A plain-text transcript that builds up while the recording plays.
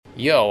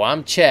Yo,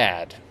 I'm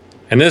Chad,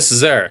 And this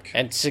is Eric.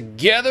 and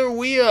together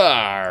we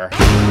are.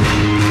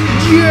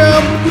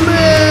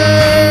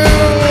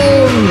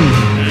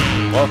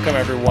 Welcome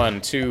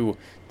everyone to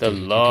the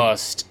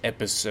Lost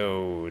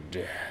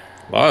episode.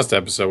 Lost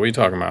episode, what are you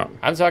talking about?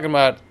 I'm talking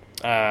about,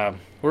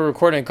 we're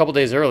recording a couple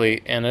days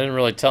early, and I didn't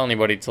really tell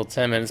anybody till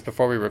 10 minutes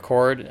before we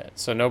record,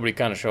 so nobody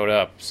kind of showed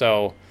up.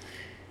 So,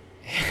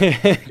 You don't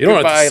have to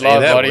goodbye, say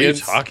live that.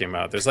 audience. What are you talking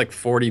about? There's like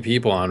 40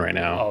 people on right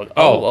now.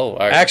 All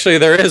right. Actually,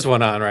 there is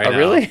one on right Oh, now.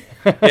 really?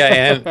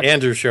 Yeah, and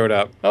Andrew showed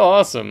up. Oh,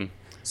 awesome.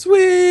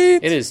 Sweet!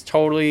 It is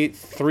totally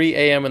 3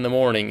 a.m. in the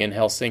morning in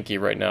Helsinki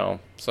right now.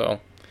 So,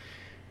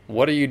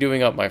 what are you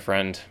doing up, my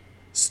friend?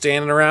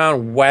 Standing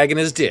around wagging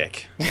his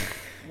dick.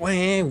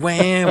 Wah,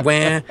 wah,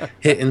 wah.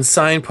 Hitting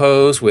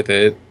signposts with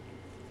it.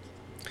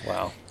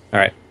 Wow. All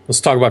right,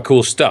 let's talk about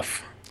cool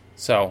stuff.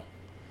 So,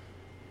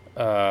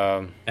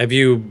 Have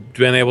you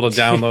been able to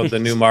download the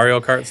new Mario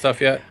Kart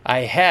stuff yet? I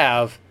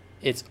have.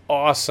 It's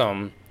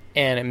awesome,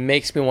 and it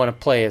makes me want to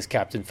play as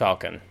Captain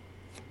Falcon.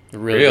 It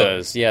really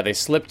does. Yeah, they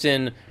slipped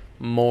in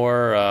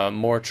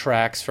more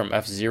tracks from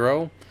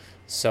F-Zero.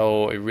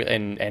 So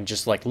and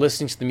just like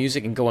listening to the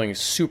music and going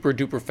super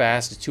duper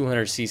fast at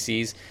 200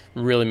 cc's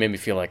really made me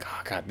feel like,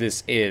 oh god,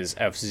 this is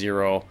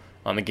F-Zero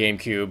on the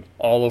GameCube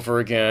all over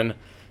again.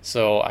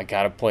 So I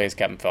gotta play as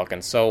Captain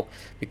Falcon. So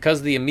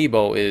because the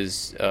amiibo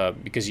is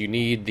because you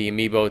need the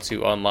amiibo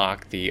to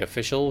unlock the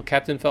official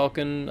Captain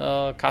Falcon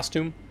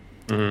costume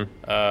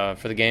for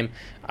the game,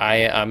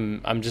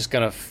 I'm just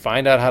gonna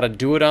find out how to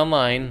do it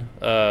online.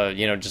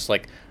 Just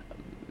like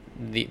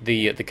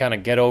the kind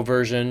of ghetto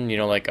version,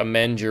 like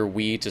amend your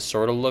Wii to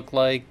sort of look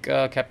like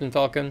Captain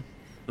Falcon,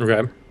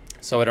 Okay.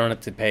 so I don't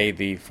have to pay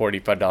the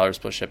 $45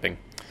 plus shipping.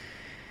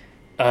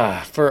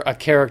 For a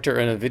character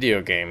in a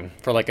video game,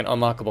 for like an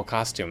unlockable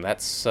costume,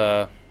 that's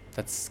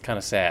kind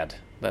of sad.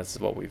 That's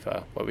what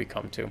we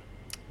come to.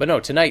 But no,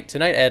 tonight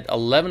at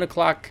 11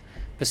 o'clock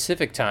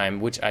Pacific time,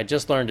 which I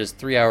just learned is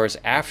 3 hours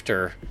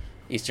after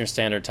Eastern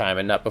Standard Time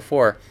and not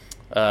before.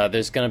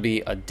 There's going to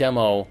be a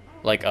demo,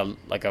 like a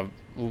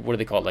what do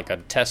they call it? Like a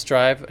test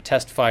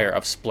fire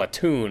of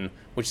Splatoon,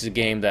 which is a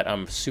game that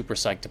I'm super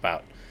psyched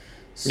about.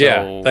 So,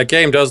 Yeah, that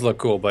game does look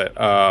cool, but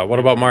what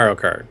about Mario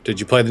Kart? Did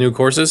you play the new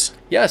courses?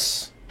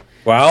 yes.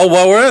 Well,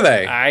 what were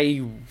they?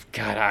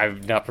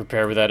 I'm not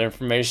prepared with that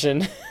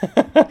information.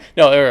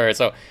 No, they're right.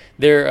 So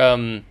they're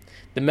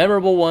the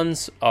memorable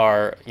ones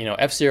are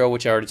F-Zero,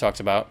 which I already talked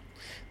about.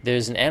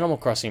 There's an Animal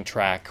Crossing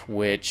track,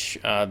 which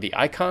the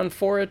icon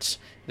for it,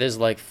 there's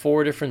like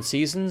 4 different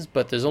seasons,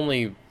 but there's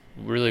only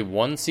really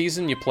one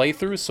season you play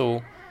through.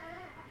 So,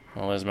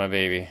 well, there's my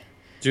baby.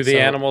 Do the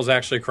animals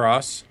actually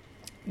cross?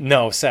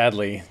 No,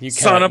 sadly, you can't.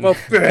 Son of a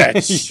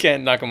bitch! You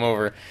can't knock them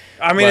over.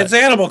 I mean, But- it's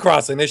Animal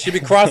Crossing. They should be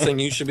crossing.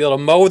 You should be able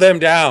to mow them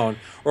down,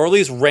 or at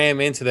least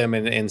ram into them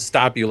and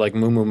stop you like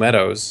Moo Moo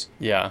Meadows.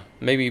 Yeah,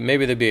 maybe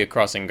there'd be a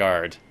crossing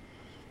guard.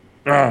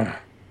 Ugh.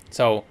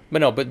 So,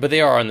 but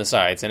they are on the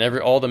sides, and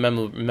all the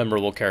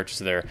memorable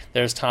characters are there.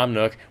 There's Tom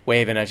Nook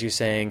waving at you,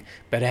 saying,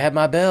 "Better have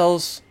my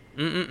bells.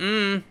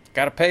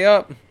 Gotta pay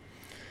up."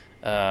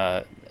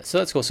 So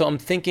that's cool. So I'm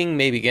thinking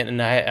maybe again,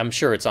 and I'm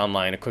sure it's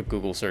online, a quick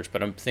Google search,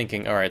 but I'm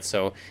thinking, all right,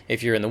 so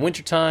if you're in the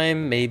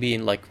wintertime, maybe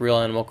in like real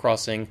Animal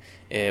Crossing,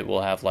 it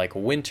will have like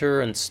winter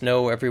and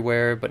snow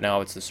everywhere, but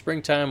now it's the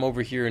springtime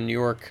over here in New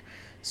York,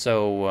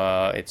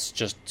 so it's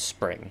just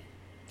spring.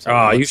 So it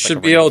Oh, you looks like should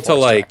a be regular able to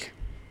forest like, track.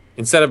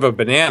 instead of a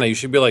banana, you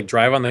should be like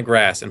drive on the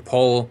grass and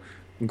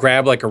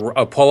grab like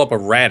pull up a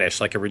radish,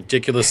 like a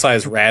ridiculous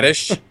sized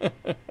radish,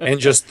 and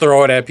just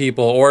throw it at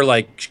people, or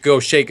like go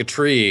shake a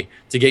tree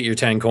to get your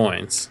 10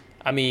 coins.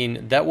 I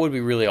mean, that would be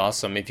really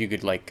awesome if you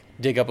could like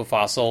dig up a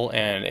fossil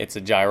and it's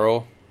a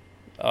gyro,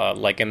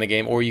 like in the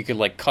game, or you could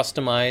like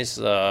customize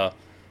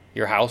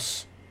your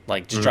house,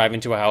 like just drive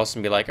into a house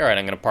and be like, all right,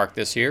 I'm gonna park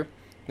this here.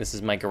 This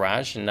is my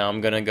garage, and now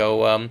I'm gonna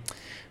go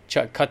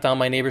cut down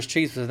my neighbor's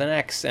trees with an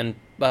axe and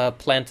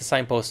plant a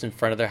signpost in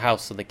front of their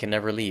house so they can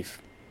never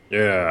leave.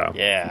 Yeah.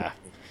 Yeah,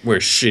 We're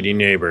shitty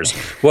neighbors.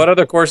 What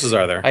other courses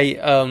are there?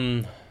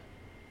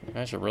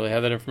 I should really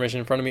have that information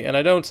in front of me, and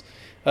I don't.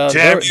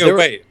 Damn you!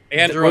 Wait,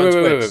 Andrew on wait,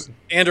 Twitch. wait.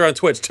 Andrew on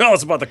Twitch. Tell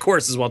us about the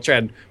courses while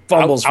Chad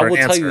fumbles for an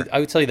answer. I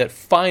would tell you that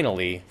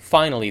finally,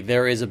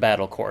 there is a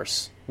battle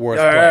course worth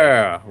playing.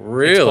 Yeah, It's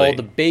really? called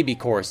the Baby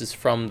Course. It's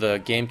from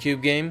the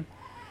GameCube game,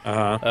 the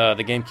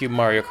GameCube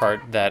Mario Kart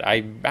that I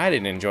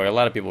didn't enjoy. A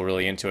lot of people were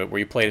really into it, where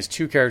you played as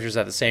 2 characters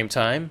at the same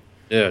time.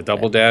 Yeah,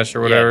 Double Dash or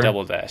whatever. Yeah,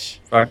 Double Dash.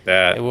 Fuck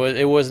that.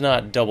 It was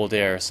not Double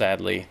Dare,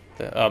 sadly.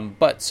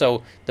 But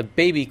so the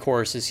Baby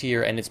Course is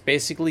here, and it's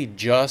basically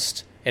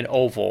just an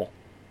oval.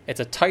 It's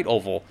a tight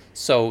oval,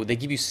 so they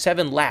give you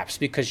 7 laps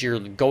because you're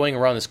going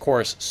around this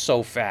course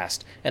so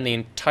fast. And the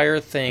entire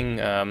thing,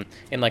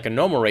 in like a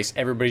normal race,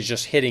 everybody's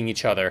just hitting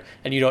each other,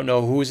 and you don't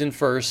know who's in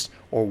first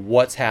or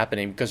what's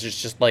happening because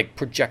there's just like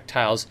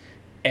projectiles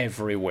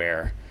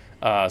everywhere.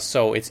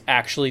 So it's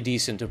actually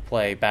decent to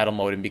play battle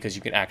mode in because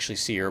you can actually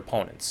see your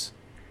opponents.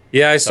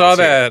 Yeah, I saw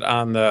it's here. that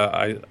on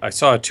the. I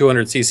saw a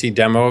 200cc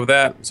demo of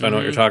that, so I know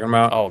what you're talking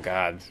about. Oh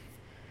God.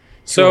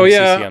 So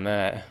 200cc on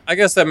that. I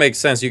guess that makes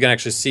sense. You can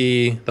actually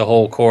see the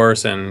whole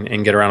course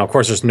and get around. Of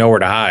course, there's nowhere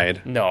to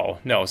hide. No.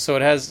 So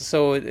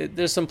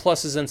there's some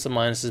pluses and some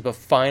minuses, but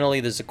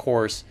finally there's a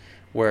course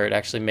where it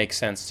actually makes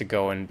sense to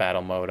go in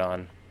battle mode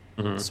on,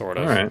 sort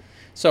of. All right.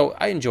 So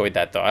I enjoyed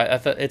that though. I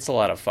thought it's a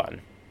lot of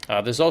fun.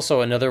 There's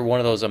also another one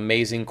of those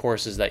amazing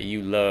courses that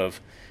you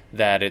love.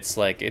 That it's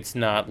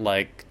not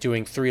like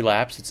doing 3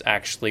 laps. It's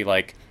actually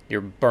like you're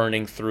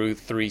burning through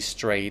 3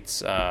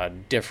 straights,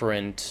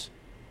 different.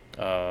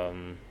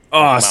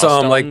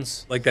 Awesome,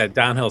 like that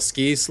downhill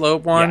ski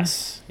slope one.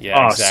 Yes,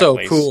 yeah,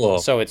 exactly. So cool.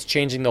 So it's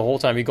changing the whole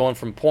time. You're going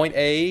from point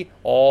A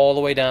all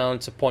the way down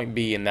to point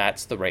B, and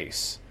that's the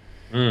race.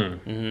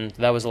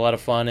 That was a lot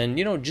of fun,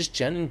 and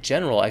just in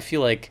general, I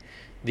feel like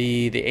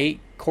the 8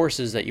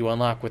 courses that you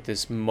unlock with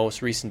this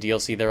most recent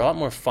DLC, they're a lot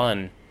more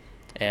fun.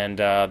 And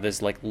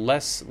there's like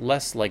less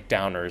like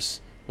downers.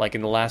 Like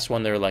in the last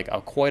one, there were like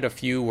quite a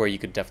few where you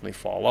could definitely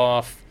fall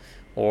off,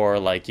 or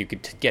like you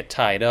could get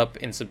tied up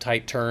in some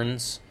tight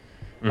turns.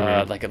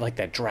 Like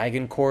that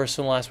dragon course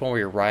in the last one where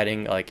you're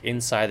riding like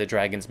inside the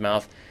dragon's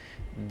mouth.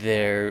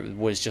 There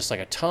was just like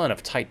a ton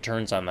of tight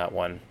turns on that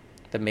one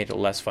that made it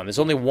less fun. There's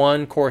only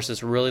one course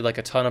that's really like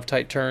a ton of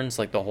tight turns,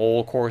 like the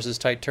whole course is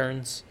tight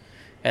turns,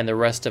 and the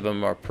rest of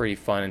them are pretty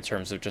fun in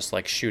terms of just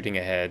like shooting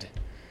ahead.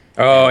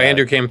 Oh,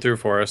 Andrew came through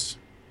for us.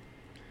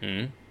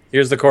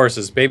 Here's the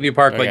courses. Baby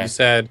Park, like you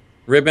said.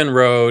 Ribbon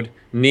Road.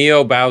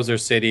 Neo Bowser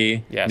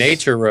City. Yes.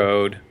 Nature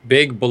Road.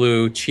 Big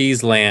Blue.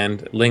 Cheese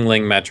Land. Ling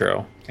Ling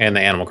Metro. And the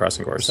Animal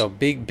Crossing course. So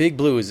Big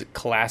Blue is a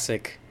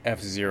classic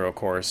F-Zero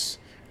course.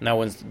 And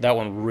that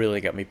one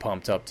really got me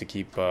pumped up to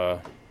keep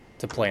to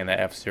play in that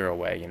F-Zero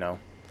way,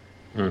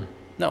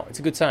 No, it's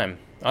a good time.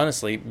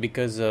 Honestly,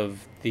 because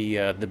of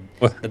the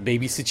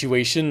baby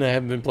situation, I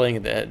haven't been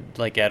playing it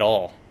like at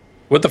all.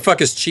 What the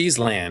fuck is Cheese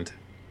Land?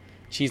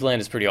 Cheese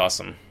Land is pretty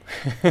awesome.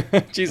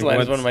 Cheese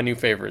Land is one of my new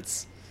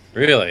favorites.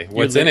 Really?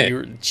 What's in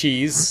it?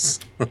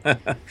 Cheese. I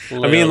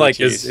mean, like,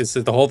 is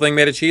it the whole thing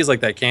made of cheese, like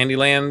that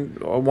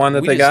Candyland one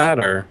that they got,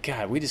 or?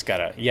 God, we just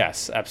gotta.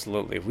 Yes,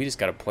 absolutely. We just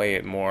gotta play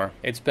it more.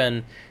 It's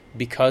been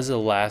because of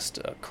the last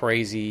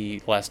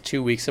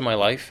 2 weeks of my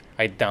life.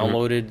 I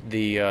downloaded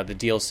the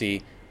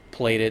DLC,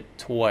 played it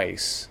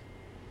twice,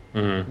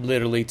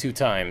 literally 2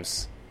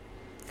 times,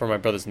 for my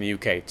brothers in the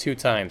UK, 2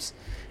 times,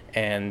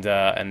 and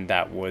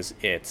that was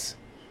it.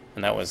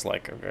 And that was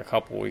like a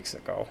couple weeks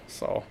ago.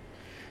 So,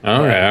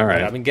 all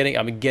right. I've been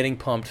getting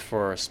pumped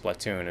for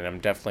Splatoon, and I'm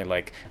definitely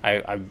like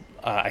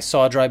I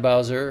saw Dry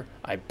Bowser.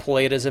 I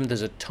played as him.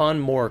 There's a ton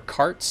more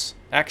carts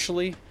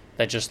actually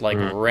that just like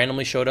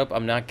randomly showed up.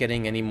 I'm not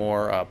getting any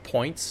more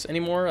points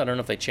anymore. I don't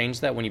know if they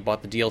changed that when you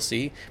bought the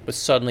DLC, but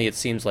suddenly it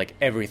seems like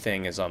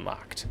everything is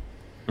unlocked.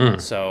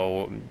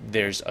 So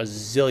there's a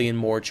zillion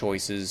more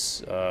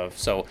choices.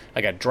 So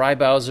I got Dry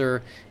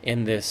Bowser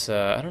in this,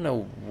 I don't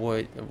know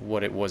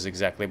what it was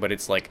exactly, but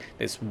it's like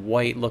this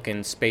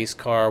white-looking space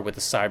car with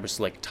the Cyber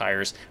Slick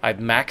tires. I've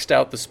maxed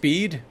out the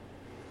speed,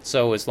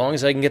 so as long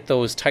as I can get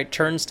those tight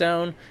turns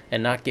down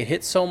and not get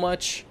hit so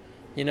much,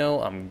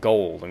 I'm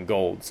gold.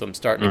 So I'm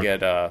starting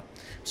to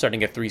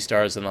get 3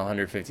 stars in the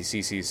 150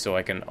 cc's, so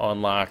I can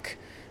unlock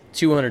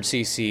 200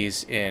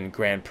 cc's in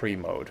Grand Prix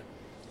mode.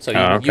 So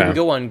you can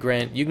go on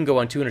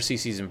 200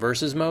 cc's in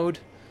versus mode,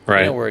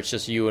 right? Where it's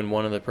just you and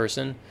one other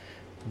person.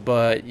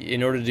 But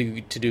in order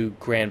to do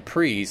Grand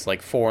Prix,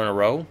 like 4 in a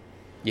row,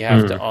 you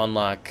have to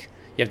unlock.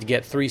 You have to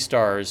get 3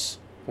 stars,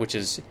 which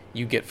is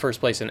you get first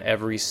place in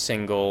every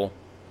single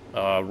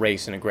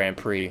race in a Grand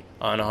Prix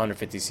on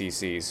 150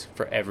 cc's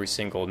for every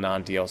single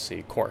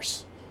non-DLC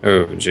course.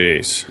 Oh,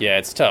 jeez. Yeah,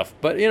 it's tough,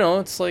 but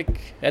it's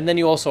like, and then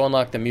you also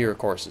unlock the mirror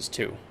courses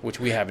too,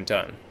 which we haven't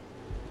done.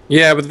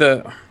 Yeah, but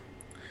the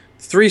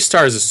 3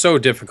 stars is so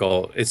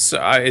difficult.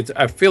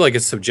 I feel like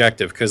it's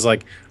subjective because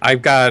like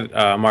I've got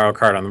Mario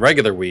Kart on the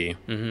regular Wii,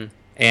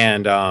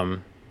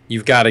 and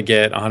you've got to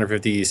get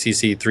 150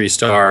 cc 3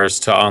 stars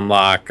to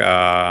unlock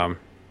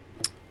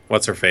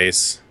what's her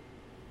face?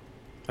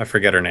 I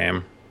forget her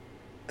name.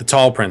 The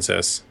tall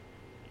princess.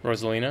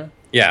 Rosalina?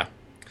 Yeah.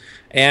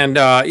 And,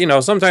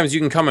 sometimes you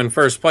can come in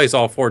first place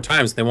all 4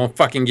 times. They won't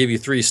fucking give you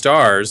 3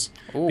 stars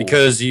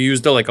because you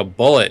used like a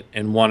bullet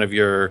in one of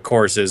your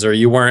courses, or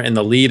you weren't in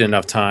the lead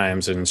enough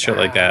times and shit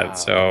like that.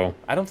 So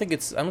I don't think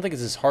it's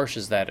as harsh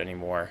as that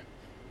anymore,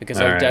 because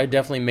I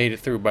definitely made it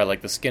through by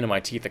like the skin of my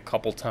teeth a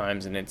couple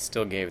times, and it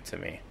still gave it to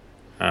me.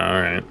 All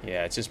right.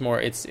 Yeah, it's just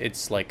more.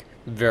 It's like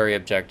very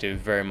objective,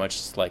 very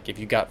much like if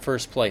you got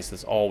first place,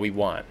 that's all we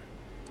want.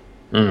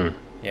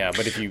 Yeah,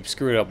 but if you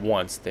screw it up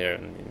once,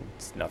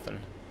 it's nothing.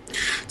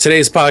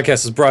 Today's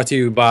podcast is brought to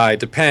you by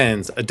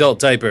Depends Adult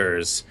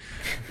Diapers.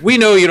 We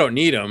know you don't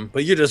need them,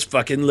 but you're just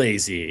fucking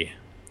lazy.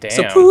 Damn.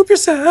 So poop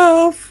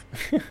yourself.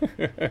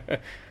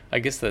 I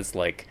guess that's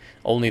like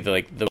only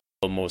the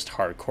most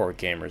hardcore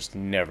gamers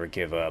never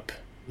give up.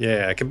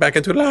 Yeah, get back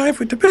into life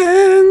with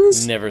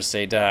Depends. Never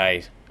say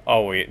die.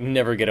 Always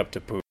never get up to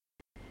poop.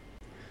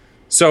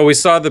 So we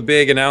saw the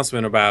big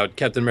announcement about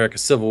Captain America: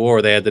 Civil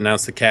War. They had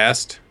announced the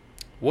cast.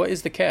 What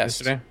is the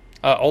cast? Yesterday.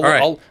 All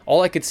right.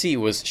 All I could see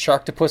was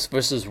Sharktopus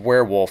versus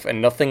werewolf,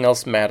 and nothing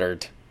else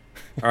mattered.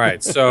 All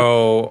right,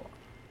 so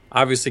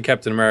obviously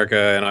Captain America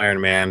and Iron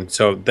Man.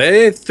 So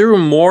they threw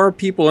more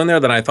people in there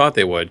than I thought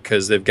they would,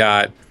 because they've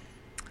got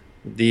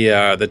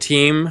the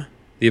team,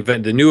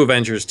 the new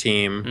Avengers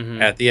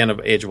team at the end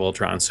of Age of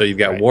Ultron. So you've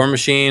got War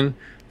Machine,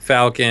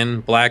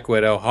 Falcon, Black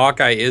Widow,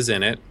 Hawkeye is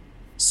in it,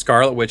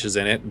 Scarlet Witch is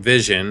in it,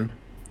 Vision,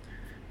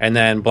 and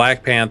then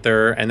Black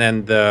Panther, and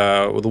then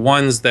the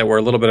ones that were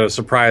a little bit of a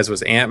surprise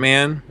was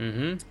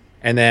Ant-Man,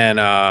 and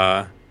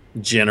then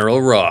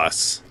General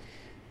Ross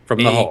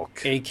from the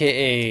Hulk,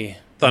 aka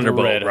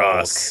Thunderbolt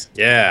Ross. Hulk.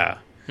 Yeah.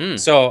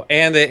 So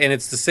and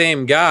it's the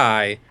same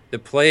guy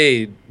that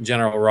played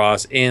General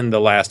Ross in the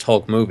last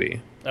Hulk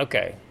movie.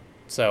 Okay,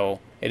 so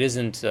it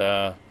isn't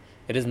the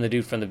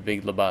dude from the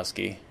Big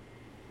Lebowski.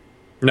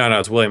 No,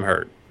 it's William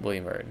Hurt.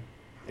 William Hurt.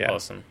 Yeah.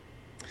 Awesome.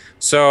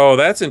 So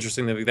that's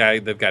interesting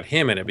that they've got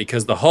him in it,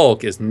 because the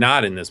Hulk is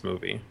not in this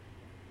movie.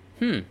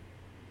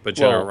 But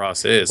General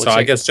Ross is. So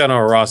I guess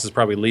General Ross is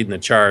probably leading the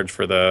charge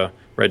for the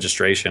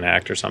Registration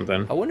Act or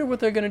something. I wonder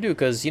what they're going to do,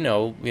 because in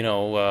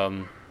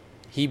the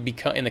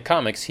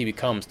comics he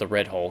becomes the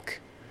Red Hulk.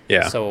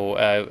 Yeah. So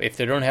if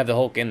they don't have the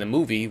Hulk in the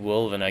movie,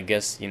 well, then I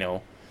guess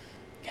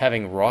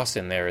having Ross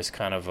in there is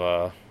kind of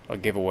a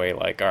giveaway.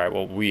 Like, all right,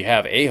 well, we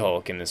have a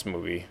Hulk in this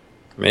movie.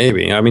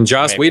 Maybe. I mean,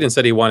 Joss Whedon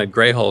said he wanted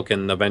Grey Hulk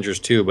in Avengers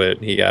 2, but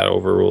he got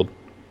overruled.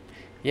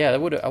 Yeah,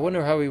 I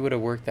wonder how he would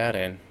have worked that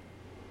in.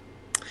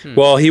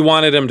 Well, he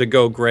wanted him to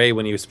go gray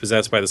when he was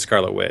possessed by the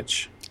Scarlet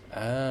Witch.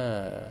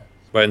 But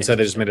instead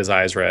they just made his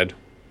eyes red.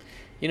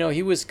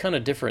 He was kind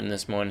of different in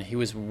this one. He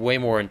was way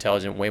more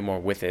intelligent, way more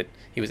with it.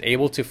 He was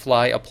able to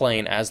fly a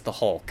plane as the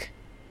Hulk.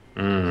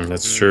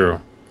 That's true.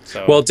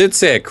 So. Well, it did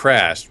say it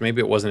crashed.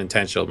 Maybe it wasn't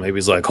intentional. Maybe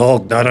he's like,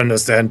 Hulk, not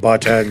understand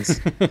buttons.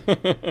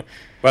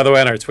 By the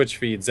way, on our Twitch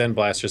feed, Zen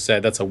Blaster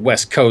said that's a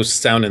West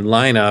Coast sounding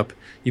lineup.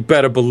 You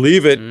better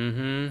believe it.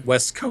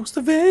 West Coast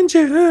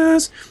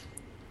Avengers.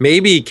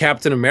 Maybe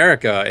Captain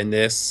America in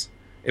this,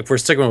 if we're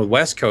sticking with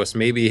West Coast,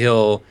 maybe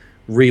he'll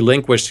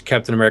relinquish the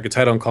Captain America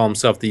title and call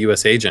himself the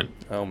U.S. agent.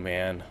 Oh,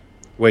 man.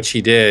 Which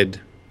he did.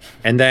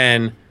 And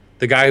then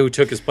the guy who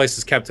took his place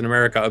as Captain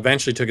America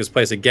eventually took his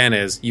place again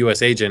as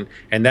U.S. agent,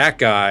 and that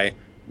guy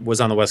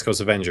was on the West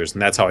Coast Avengers,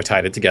 and that's how I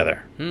tied it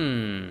together.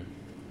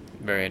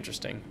 Very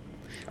interesting.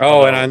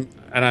 Oh, and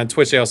on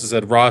Twitch they also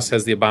said Ross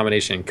has the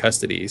Abomination in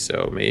custody,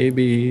 so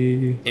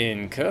maybe...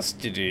 In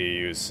custody,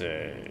 you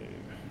say?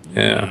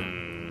 Yeah.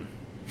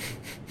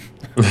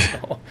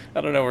 I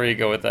don't know where you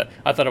go with that.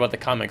 I thought about the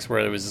comics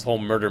where there was this whole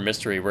murder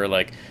mystery where,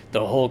 like,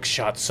 the Hulk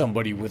shot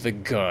somebody with a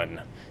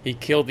gun. He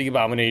killed the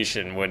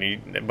Abomination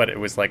but it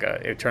was like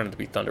it turned out to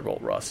be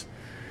Thunderbolt Ross.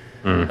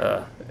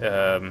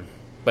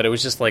 But it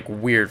was just, like,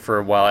 weird for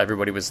a while.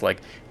 Everybody was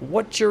like,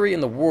 what jury in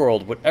the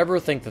world would ever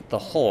think that the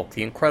Hulk,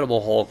 the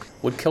Incredible Hulk,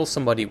 would kill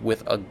somebody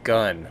with a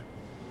gun?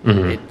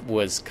 It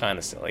was kind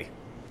of silly.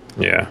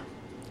 Yeah.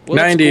 Well,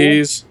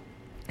 90s.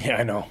 Cool. Yeah,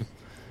 I know.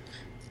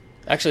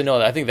 Actually,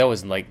 no, I think that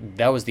was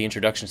the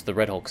introduction to the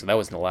Red Hulk, so that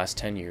was in the last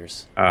 10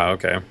 years.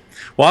 Okay.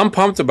 Well, I'm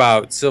pumped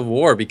about Civil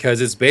War because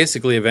it's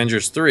basically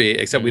Avengers 3,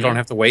 except we don't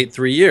have to wait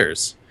 3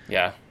 years.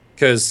 Yeah.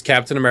 Because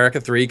Captain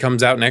America 3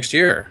 comes out next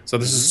year. So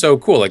this is so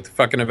cool. Like, the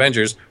fucking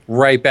Avengers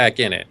right back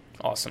in it.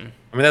 Awesome.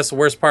 I mean, that's the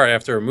worst part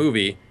after a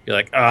movie. You're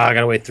like, I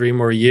gotta wait 3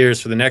 more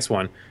years for the next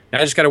one. Now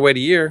I just gotta wait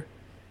a year.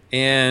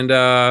 And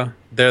there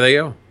they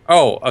go.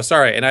 Oh,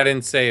 sorry. And I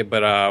didn't say it,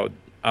 but I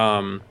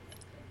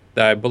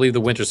believe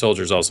the Winter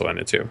Soldier is also in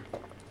it, too.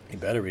 He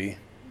better be.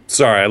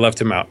 Sorry, I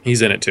left him out.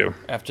 He's in it, too.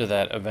 After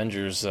that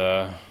Avengers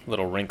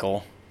little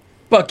wrinkle.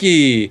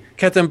 Bucky!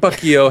 Captain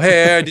Bucky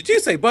O'Hare! Did you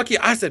say Bucky?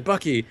 I said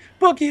Bucky!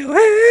 Bucky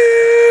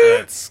O'Hare!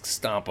 Let's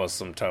stomp us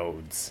some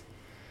toads.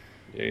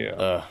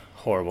 Yeah.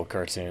 Horrible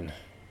cartoon.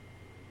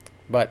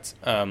 But,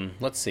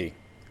 let's see.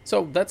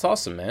 So, that's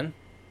awesome, man.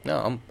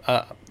 No,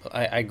 I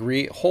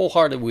agree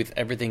wholeheartedly with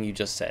everything you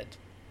just said.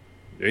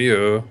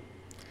 Yeah.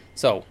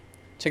 So,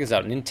 check this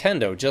out.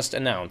 Nintendo just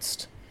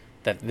announced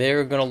that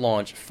they're going to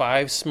launch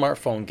 5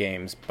 smartphone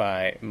games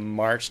by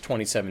March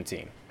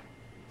 2017.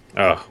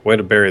 Oh, way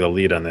to bury the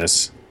lead on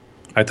this.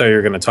 I thought you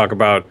were going to talk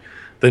about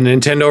the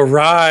Nintendo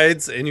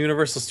rides in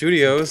Universal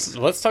Studios.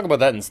 Let's talk about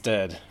that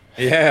instead.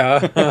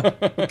 Yeah.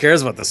 Who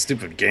cares about the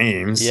stupid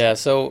games? Yeah,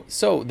 so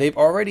they've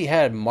already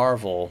had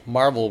Marvel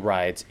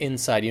rides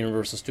inside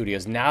Universal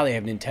Studios. Now they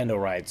have Nintendo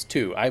rides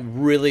too. I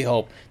really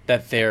hope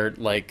that they're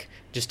like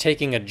just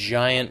taking a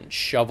giant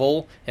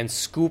shovel and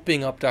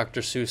scooping up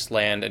Dr. Seuss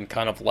land and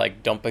kind of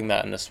like dumping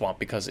that in the swamp,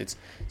 because it's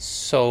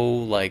so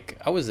like,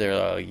 I was there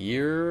a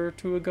year or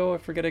two ago, I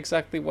forget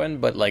exactly when,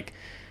 but like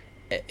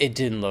it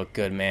didn't look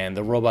good, man.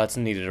 The robots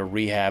needed a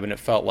rehab, and it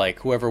felt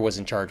like whoever was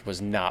in charge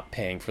was not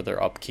paying for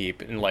their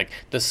upkeep, and like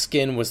the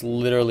skin was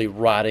literally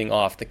rotting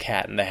off the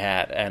Cat in the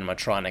Hat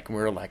animatronic, and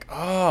we were like,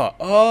 oh.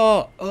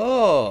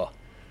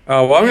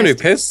 Oh, well, I'm gonna be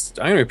pissed.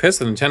 I'm gonna be pissed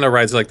that Nintendo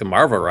rides are like the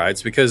Marvel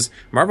rides, because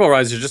Marvel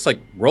rides are just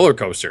like roller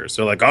coasters.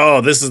 They're like,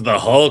 oh, this is the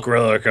Hulk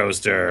roller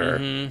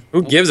coaster.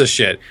 Who gives a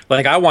shit?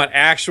 Like, I want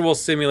actual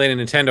simulated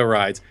Nintendo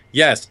rides.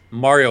 Yes,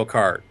 Mario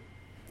Kart.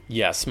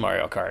 Yes,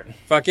 Mario Kart.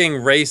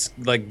 Fucking race,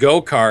 like,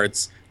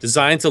 go-karts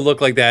designed to look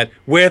like that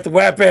with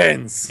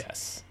weapons.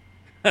 Yes.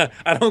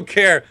 I don't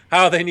care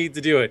how they need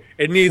to do it.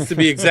 It needs to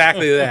be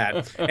exactly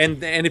that.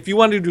 And if you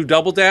want to do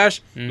Double Dash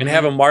and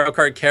have a Mario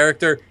Kart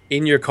character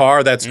in your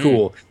car, that's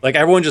cool. Like,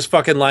 everyone just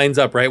fucking lines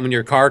up, right? When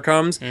your car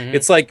comes,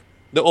 it's like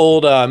the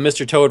old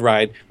Mr. Toad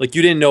ride. Like,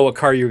 you didn't know what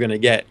car you were going to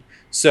get.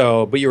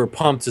 So, but you were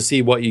pumped to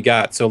see what you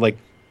got. So, like,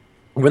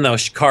 when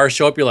those cars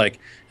show up, you're like,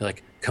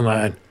 come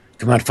on,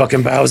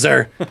 fucking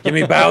Bowser. Give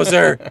me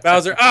Bowser.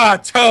 Bowser.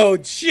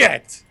 Toad,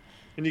 shit.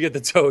 And you get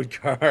the Toad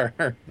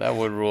car. That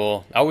would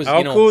rule. How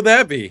cool would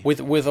that be?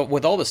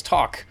 With all this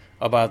talk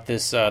about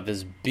this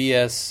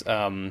BS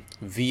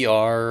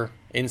VR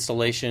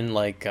installation,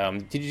 like,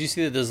 did you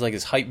see that there's like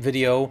this hype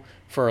video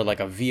for like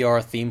a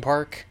VR theme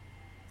park?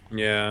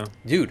 Yeah.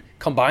 Dude,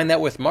 combine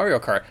that with Mario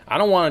Kart. I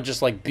don't want to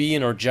just like be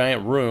in a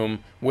giant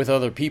room with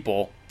other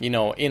people, in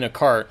a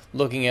cart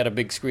looking at a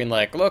big screen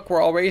like, look, we're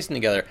all racing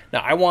together. Now,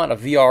 I want a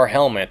VR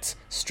helmet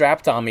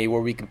strapped on me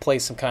where we can play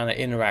some kind of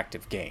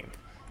interactive game.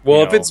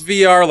 Well, if it's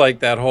VR like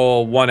that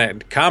whole one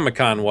at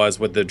Comic-Con was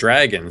with the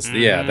dragons,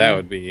 yeah, that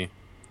would be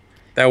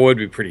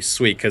pretty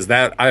sweet, because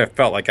I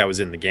felt like I was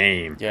in the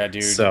game. Yeah,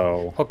 dude.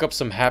 So hook up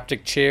some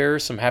haptic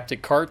chairs, some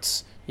haptic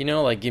carts,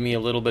 like give me a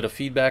little bit of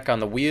feedback on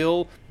the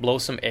wheel, blow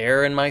some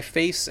air in my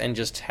face, and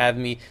just have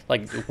me,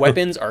 like,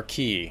 weapons are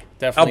key.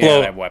 Definitely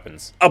gotta have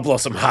weapons. I'll blow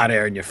some hot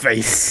air in your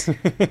face.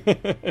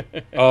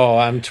 Oh,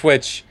 on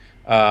Twitch,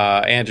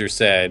 Andrew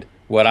said,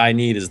 what I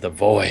need is the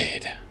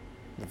Void.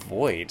 The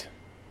Void?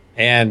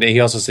 And he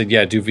also said,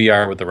 yeah, do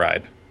VR with the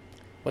ride.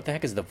 What the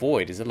heck is the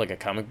Void? Is it like a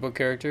comic book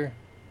character?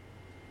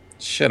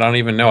 Shit, I don't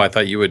even know. I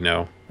thought you would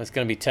know. That's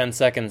going to be 10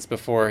 seconds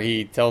before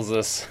he tells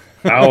us.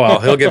 Oh, well,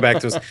 he'll get back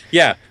to us.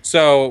 Yeah,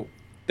 so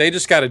they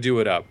just got to do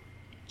it up.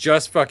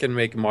 Just fucking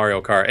make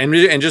Mario Kart.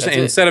 And just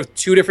instead of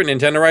 2 different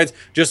Nintendo rides,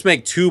 just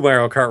make 2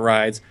 Mario Kart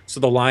rides so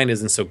the line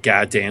isn't so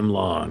goddamn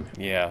long.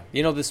 Yeah.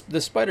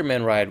 The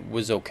Spider-Man ride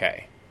was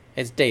okay.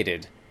 It's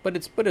dated, but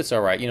it's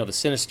all right. The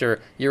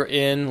Sinister, you're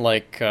in,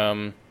 like...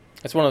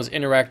 It's one of those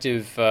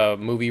interactive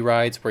movie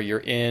rides where you're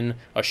in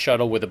a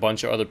shuttle with a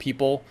bunch of other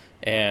people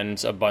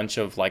and a bunch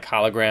of like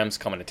holograms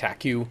come and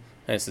attack you.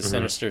 And it's the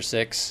Sinister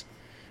Six.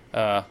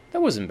 That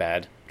wasn't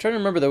bad. I'm trying to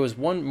remember, there was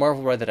one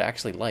Marvel ride that I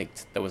actually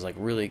liked that was like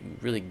really,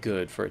 really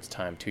good for its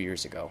time 2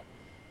 years ago.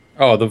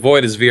 Oh, the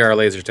Void is VR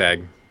laser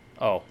tag.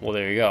 Oh, well,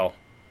 there you go.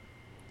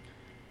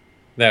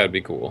 That would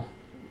be cool.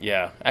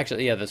 Yeah,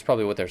 actually, yeah, that's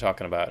probably what they're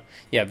talking about.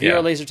 Yeah,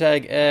 VR laser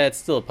tag, it's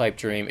still a pipe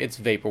dream. It's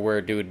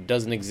vaporware, dude. It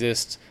doesn't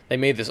exist. They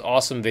made this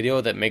awesome video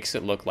that makes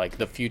it look like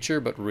the future,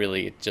 but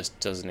really it just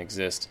doesn't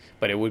exist.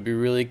 But it would be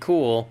really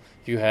cool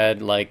if you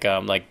had like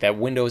that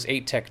Windows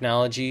 8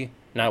 technology.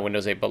 Not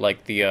Windows 8, but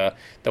like the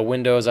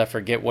Windows, I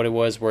forget what it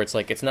was, where it's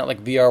like, it's not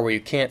like VR where you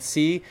can't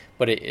see,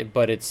 but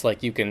it's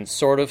like you can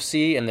sort of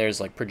see, and there's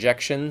like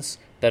projections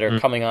that are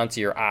coming onto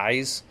your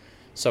eyes.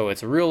 So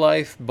it's real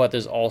life, but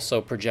there's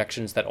also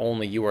projections that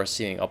only you are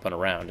seeing up and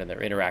around, and they're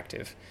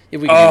interactive.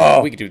 If we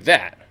could do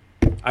that.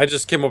 I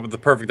just came up with the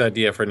perfect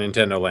idea for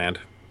Nintendo Land.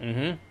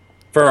 At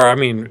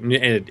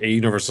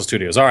Universal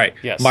Studios. All right.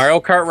 Yes. Mario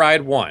Kart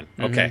Ride 1.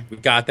 Okay, we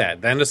got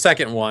that. Then the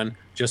second one,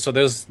 just so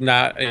there's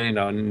not,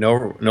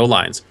 no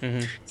lines.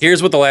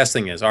 Here's what the last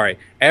thing is. All right.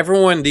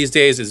 Everyone these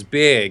days is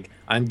big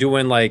on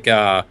doing like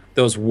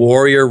those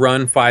Warrior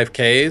Run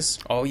 5Ks.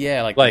 Oh,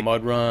 yeah, like the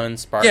Mud Run,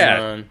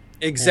 Spartan Run.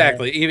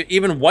 Exactly.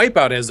 Even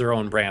Wipeout has their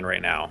own brand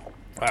right now.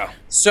 Wow.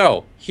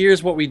 So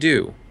here's what we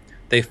do.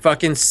 They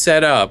fucking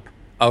set up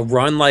a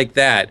run like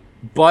that,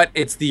 but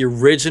it's the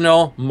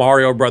original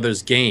Mario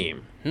Brothers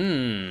game.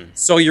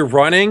 So you're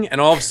running,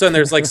 and all of a sudden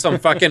there's like some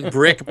fucking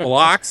brick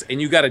blocks,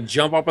 and you got to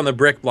jump up on the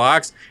brick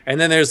blocks,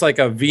 and then there's like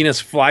a Venus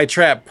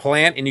flytrap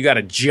plant, and you got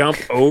to jump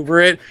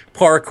over it,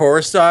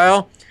 parkour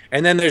style,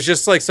 and then there's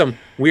just like some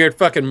weird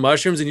fucking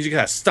mushrooms, and you just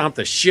got to stomp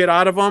the shit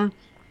out of them,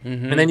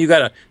 and then you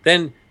got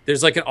to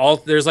There's like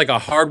a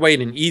hard way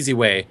and an easy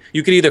way.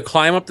 You could either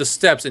climb up the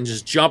steps and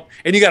just jump,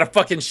 and you got to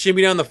fucking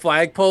shimmy down the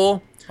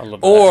flagpole,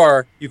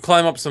 or you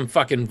climb up some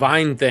fucking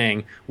vine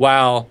thing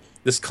while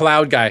this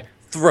cloud guy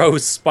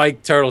throws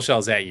spiked turtle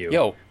shells at you.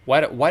 Yo,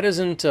 why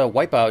doesn't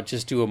Wipeout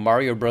just do a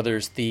Mario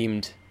Brothers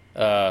themed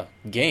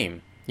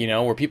game?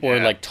 Where people are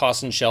like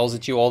tossing shells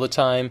at you all the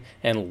time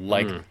and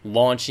like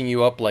launching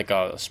you up like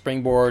a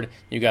springboard.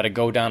 You got to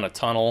go down a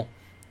tunnel,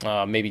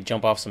 maybe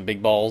jump off some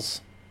big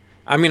balls.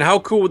 I mean, how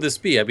cool would this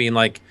be? I mean,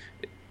 like,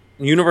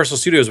 Universal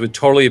Studios would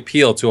totally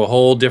appeal to a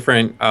whole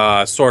different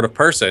sort of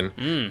person,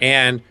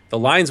 and the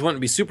lines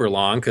wouldn't be super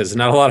long because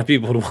not a lot of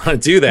people would want to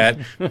do that.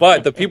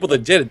 But the people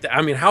that did it,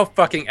 I mean, how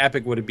fucking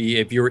epic would it be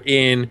if you were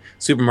in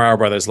Super Mario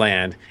Brothers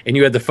Land and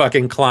you had to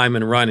fucking climb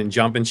and run and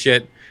jump and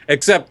shit?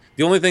 Except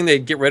the only thing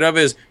they'd get rid of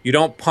is you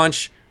don't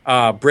punch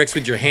bricks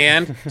with your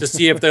hand to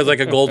see if there's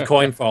like a gold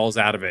coin falls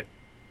out of it.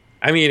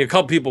 I mean, a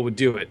couple people would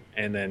do it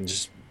and then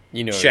just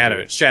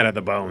shatter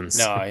the bones.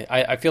 No,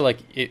 I feel like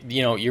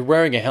you're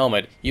wearing a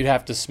helmet. You'd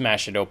have to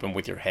smash it open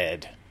with your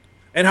head.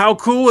 And how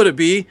cool would it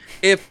be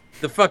if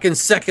the fucking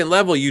second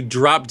level you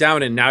drop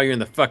down and now you're in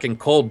the fucking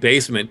cold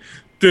basement,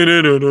 You're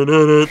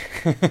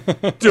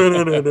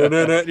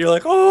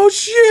like, oh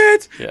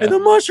shit! Yeah. And the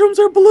mushrooms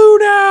are blue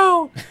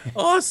now.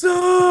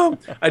 Awesome.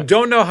 I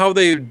don't know how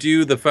they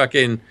do the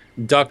fucking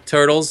duck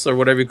turtles or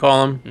whatever you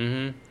call them.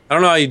 Mm-hmm. I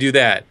don't know how you do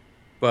that,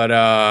 but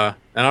I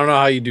don't know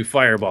how you do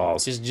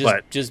fireballs.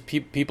 Just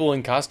people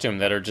in costume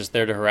that are just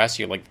there to harass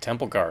you, like the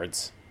temple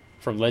guards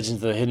from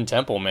Legends of the Hidden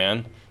Temple,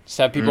 man. Just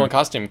have people in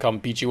costume come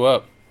beat you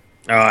up.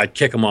 Oh, I'd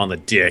kick them on the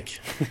dick.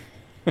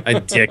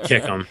 I'd dick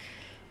kick them.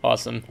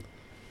 Awesome.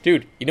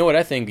 Dude, you know what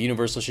I think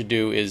Universal should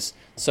do is,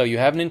 so you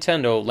have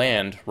Nintendo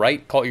Land,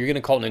 right? You're going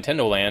to call it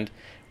Nintendo Land.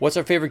 What's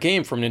our favorite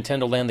game from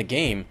Nintendo Land, the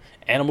game?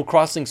 Animal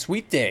Crossing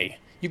Sweet Day.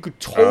 You could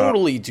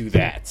totally do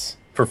that.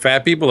 For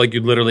fat people, like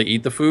you'd literally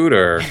eat the food,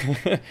 or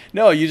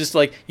No, you just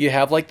you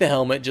have the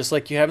helmet, just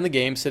like you have in the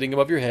game, sitting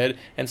above your head,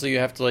 and so you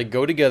have to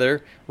go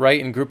together, right,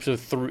 in groups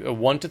of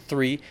 1 to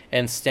 3,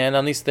 and stand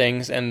on these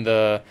things, and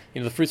the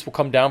fruits will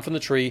come down from the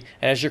tree,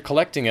 and as you're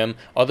collecting them,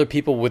 other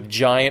people with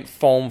giant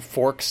foam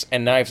forks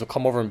and knives will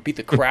come over and beat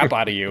the crap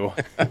out of you.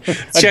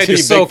 Chad, you're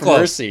so close.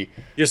 Mercy.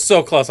 You're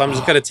so close. I'm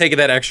just gonna take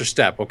that extra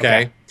step,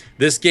 okay?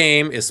 This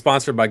game is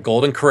sponsored by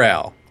Golden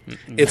Corral.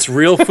 It's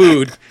real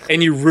food,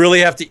 and you really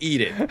have to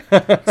eat it.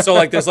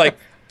 So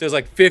there's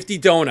 50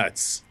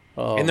 donuts,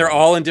 and they're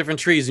all in different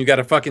trees. And you got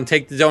to fucking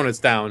take the donuts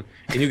down,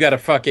 and you got to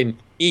fucking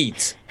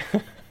eat.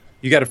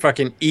 You got to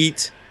fucking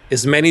eat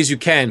as many as you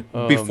can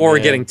before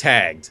getting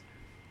tagged.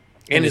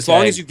 And as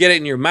long as you get it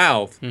in your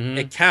mouth,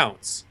 it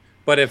counts.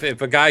 But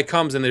if a guy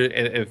comes and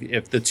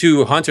if the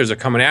two hunters are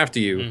coming after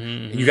you,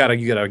 you gotta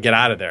get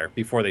out of there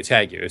before they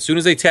tag you. As soon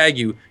as they tag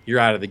you, you're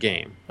out of the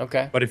game.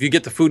 Okay. But if you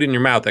get the food in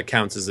your mouth, that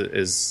counts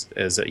as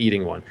a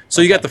eating one.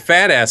 So you got the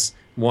fat ass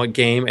one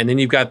game, and then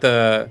you've got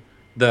the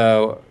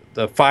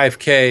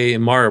 5K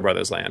in Mario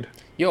Brothers Land.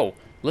 Yo,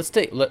 let's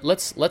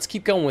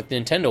keep going with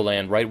Nintendo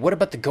Land, right? What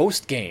about the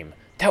Ghost game?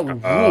 That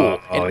would rule.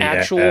 An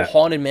actual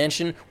haunted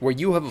mansion where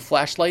you have a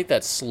flashlight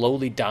that's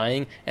slowly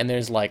dying, and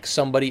there's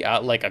somebody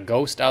out, a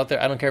ghost out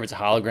there. I don't care if it's a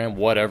hologram,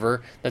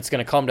 whatever, that's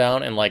gonna come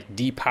down and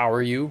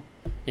depower you,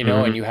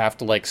 and you have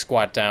to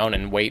squat down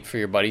and wait for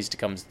your buddies to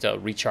come to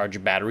recharge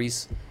your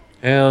batteries.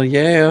 Hell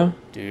yeah,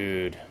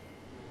 dude!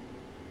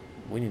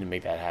 We need to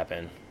make that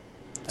happen.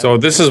 So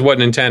this is what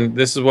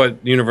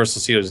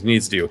Universal Studios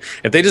needs to do.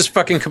 If they just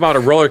fucking come out a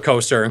roller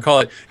coaster and call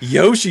it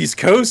Yoshi's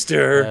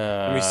Coaster,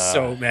 I'd be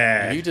so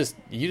mad.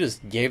 You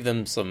just gave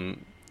them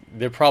some.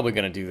 They're probably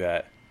gonna do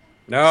that.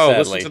 No,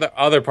 sadly. Listen to the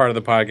other part of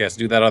the podcast.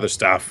 Do that other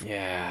stuff.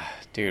 Yeah,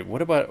 dude.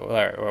 What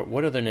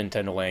other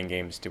Nintendo Land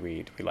games do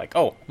we like?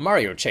 Oh,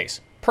 Mario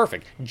Chase.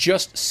 Perfect.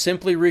 Just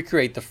simply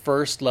recreate the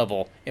first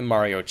level in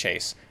Mario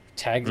Chase.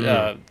 Teams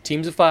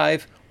of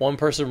 5, one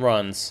person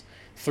runs.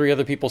 3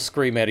 other people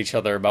scream at each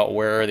other about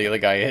where the other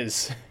guy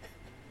is.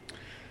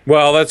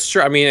 Well, that's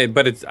true. I mean,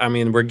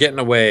 we're getting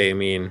away. I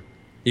mean,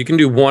 you can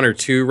do 1 or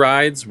 2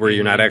 rides where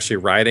you're not actually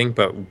riding,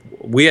 but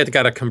we had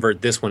got to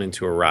convert this one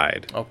into a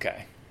ride.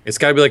 Okay. It's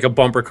got to be like a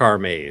bumper car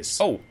maze.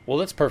 Oh, well,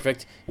 that's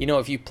perfect.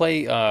 If you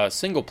play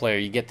single player,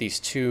 you get these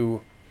two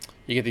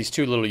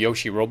little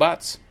Yoshi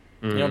robots.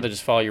 They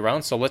just follow you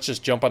around. So let's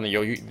just jump on the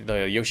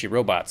Yoshi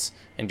robots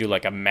and do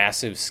a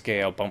massive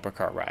scale bumper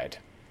car ride.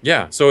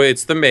 Yeah, so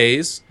it's the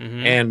maze,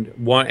 and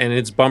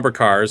it's bumper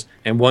cars,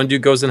 and one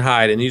dude goes and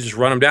hide, and you just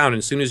run him down, and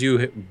as soon as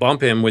you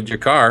bump him with your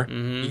car,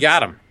 you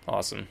got him.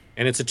 Awesome.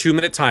 And it's a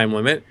 2-minute time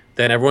limit.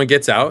 Then everyone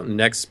gets out, and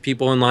next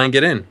people in line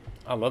get in.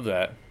 I love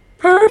that.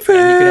 Perfect.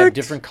 And you can have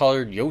different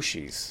colored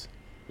Yoshis.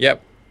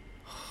 Yep.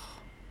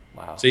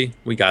 Wow. See,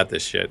 we got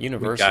this shit.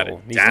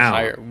 Universal needs to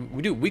hire.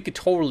 We could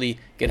totally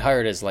get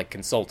hired as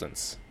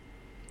consultants.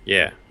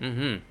 Yeah.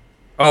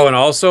 Oh, and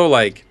also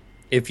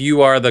if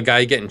you are the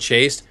guy getting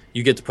chased,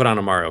 you get to put on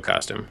a Mario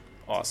costume.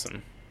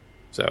 Awesome.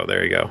 So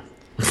there you go.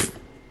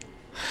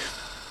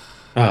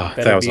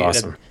 That was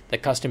awesome.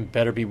 That costume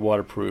better be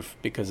waterproof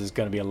because there's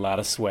going to be a lot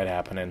of sweat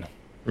happening.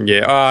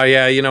 Yeah. Oh,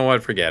 yeah. You know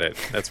what? Forget it.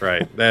 That's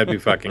right. That'd be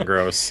fucking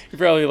gross. You're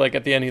probably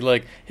at the end,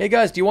 he's hey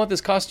guys, do you want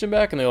this costume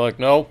back? And they're like,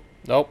 nope,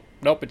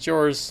 it's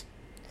yours.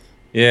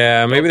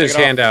 Yeah, maybe there's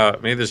hand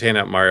out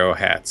Mario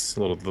hats,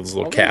 those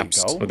little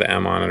caps with the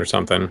M on it or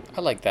something.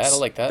 I like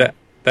that.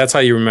 That's how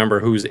you remember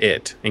who's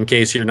it, in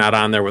case you're not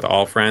on there with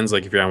all friends,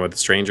 if you're on with a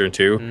stranger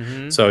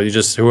too. So you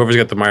just whoever's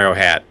got the Mario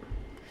hat.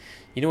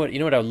 You know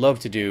what I would love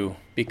to do,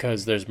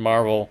 because there's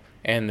Marvel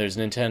and there's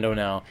Nintendo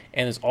now,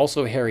 and there's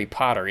also Harry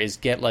Potter, is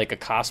get a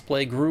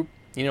cosplay group.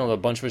 A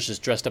bunch of us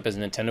just dressed up as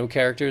Nintendo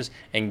characters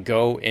and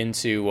go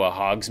into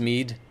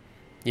Hogsmeade,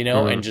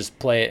 and just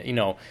play it,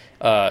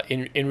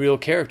 in real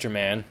character,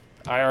 man,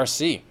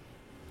 IRC.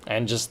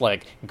 And just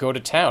go to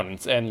town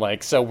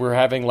and so we're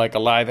having a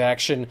live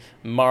action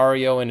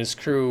Mario and his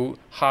crew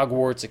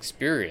Hogwarts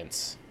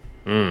experience.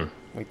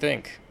 We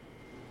think.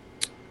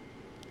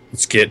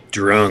 Let's get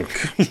drunk.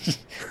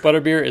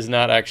 Butterbeer is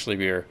not actually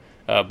beer,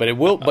 but it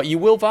will. But you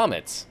will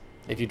vomit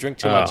if you drink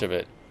too much of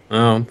it.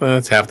 Oh,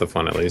 that's half the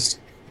fun at least.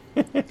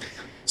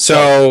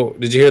 So,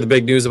 did you hear the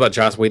big news about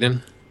Joss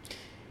Whedon?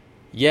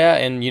 Yeah,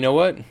 and you know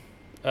what?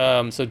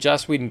 So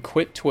Joss Whedon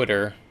quit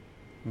Twitter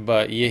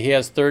But he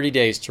has 30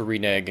 days to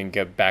renege and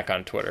get back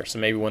on Twitter. So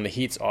maybe when the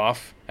heat's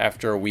off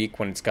after a week,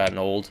 when it's gotten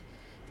old,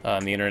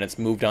 and the internet's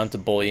moved on to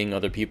bullying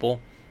other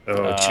people,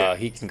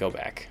 he can go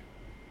back.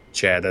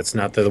 Chad, that's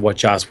not what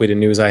Joss Whedon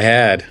news I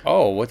had.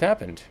 Oh, what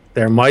happened?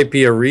 There might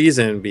be a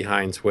reason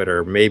behind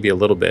Twitter, maybe a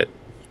little bit.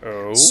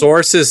 Oh.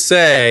 Sources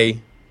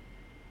say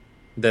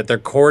that they're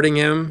courting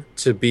him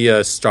to be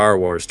a Star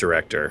Wars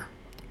director.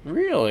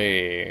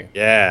 Really?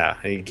 Yeah,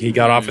 he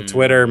got off of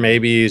Twitter.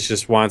 Maybe he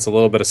just wants a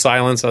little bit of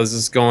silence as this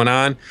is going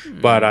on.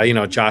 But,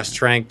 Josh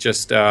Trank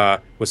just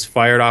was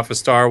fired off of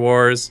Star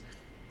Wars.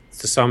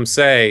 So some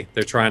say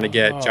they're trying to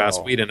get Joss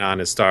Whedon on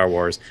his Star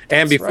Wars.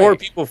 And before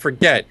people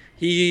forget,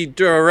 he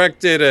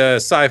directed a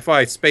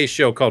sci-fi space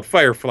show called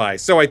Firefly.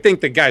 So I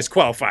think the guy's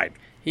qualified.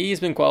 He's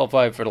been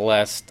qualified for the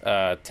last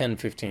 10,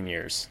 15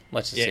 years.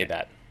 Let's just say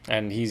that.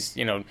 And he's,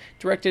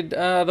 directed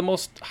the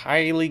most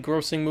highly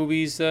grossing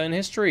movies in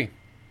history.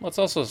 Let's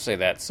also say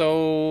that.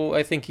 So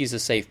I think he's a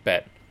safe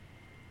bet.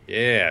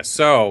 Yeah.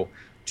 So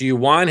do you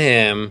want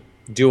him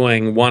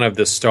doing one of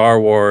the Star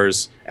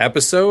Wars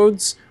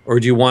episodes, or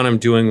do you want him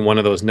doing one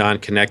of those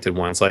non-connected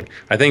ones? Like,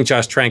 I think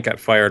Josh Trank got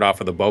fired off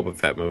of the Boba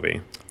Fett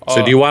movie.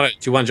 So do you want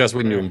Joss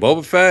Whedon doing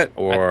Boba Fett,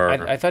 or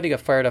I thought he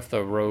got fired off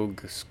the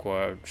Rogue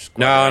Squad.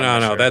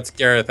 No. That's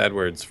Gareth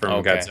Edwards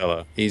from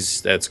Godzilla.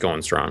 That's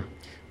going strong.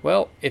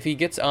 Well, if he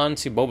gets on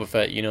to Boba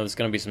Fett, there's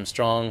going to be some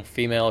strong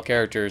female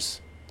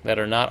characters that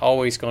are not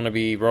always going to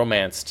be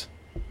romanced.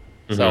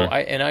 So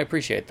I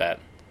appreciate that.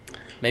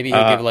 Maybe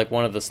he'll give like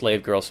one of the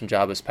slave girls from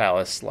Jabba's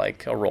palace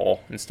like a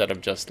role instead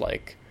of just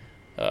like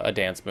a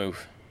dance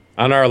move.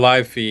 On our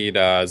live feed,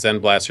 Zen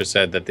Blaster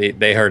said that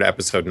they heard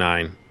episode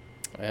 9.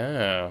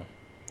 Oh.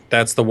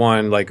 That's the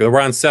one. Like,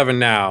 we're on 7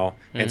 now,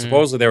 and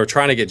supposedly they were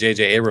trying to get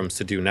J.J. Abrams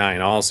to do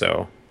 9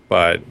 also,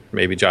 but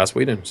maybe Joss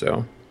Whedon.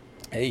 So,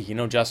 hey,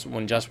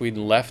 when Joss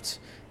Whedon left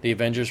the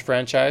Avengers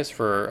franchise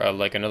for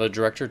like another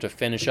director to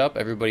finish up,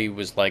 everybody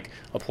was like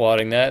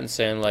applauding that and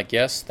saying like,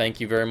 yes, thank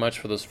you very much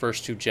for those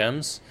first 2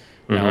 gems.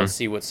 Now let's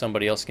see what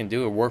somebody else can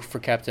do. It worked for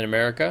Captain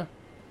America.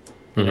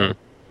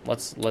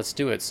 Let's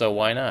do it. So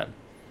why not?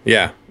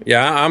 Yeah,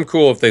 I'm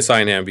cool if they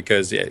sign him,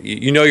 because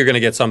you're going to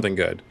get something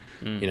good.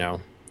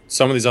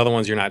 Some of these other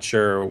ones you're not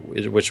sure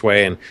which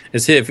way. And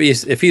if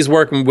he's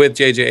working with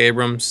J.J.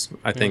 Abrams,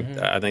 I think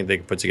they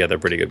can put together a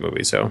pretty good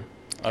movie. So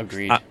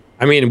agreed.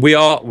 I mean,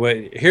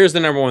 here's the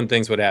number one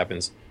things what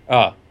happens.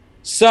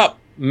 Sup,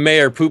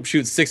 Mayor Poop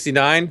Shoot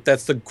 69.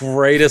 That's the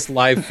greatest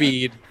live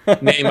feed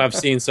name I've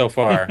seen so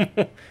far.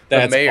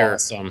 That's Mayor.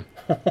 Awesome.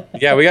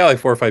 Yeah, we got like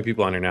 4 or 5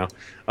 people on here now.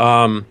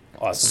 Awesome.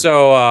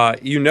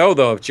 So,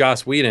 though, if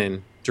Joss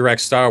Whedon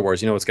directs Star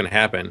Wars, what's going to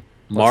happen.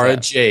 Mara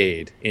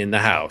Jade in the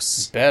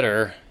house.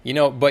 Better.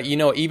 But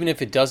even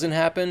if it doesn't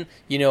happen,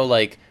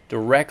 like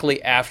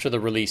directly after the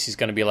release, he's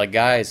going to be like,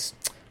 guys,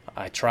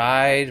 I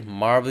tried.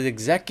 Marvel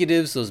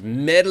executives, those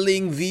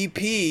meddling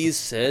VPs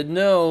said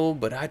no,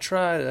 but I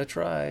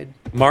tried.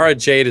 Mara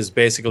Jade is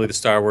basically the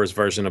Star Wars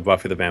version of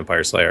Buffy the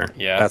Vampire Slayer.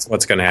 Yeah. That's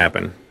what's going to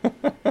happen.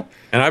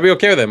 And I'd be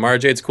okay with it. Mara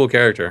Jade's a cool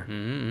character.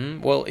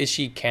 Mm-hmm. Well, is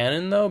she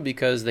canon, though?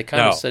 Because they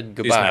kind of said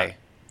goodbye.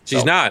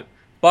 She's not.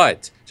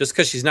 But just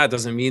because she's not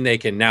doesn't mean they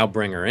can now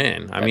bring her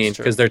in. I mean,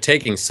 because they're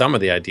taking some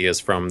of the ideas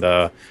from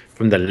the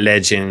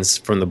legends,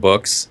 from the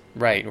books.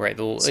 Right.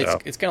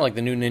 It's kind of like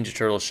the new Ninja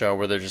Turtles show,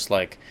 where they're just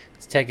like,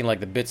 it's taking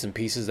like the bits and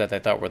pieces that they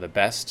thought were the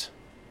best,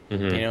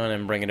 and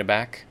then bringing it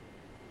back.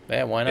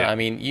 Yeah, why not? Yeah. I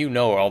mean,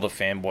 all the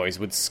fanboys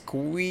would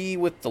squee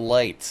with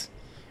delight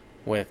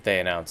if they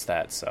announced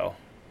that. So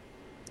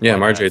yeah,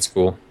 Mara Jade's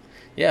cool.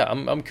 Yeah,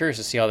 I'm curious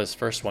to see how this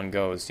first one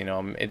goes.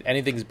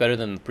 Anything's better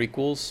than the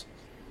prequels.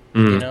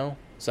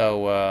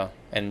 So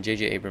and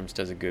J.J. Abrams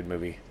does a good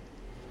movie.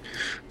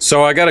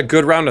 So I got a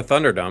good round of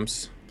Thunder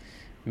Dumps.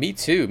 Me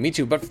too.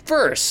 But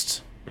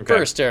first,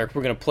 Eric,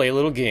 we're gonna play a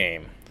little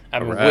game.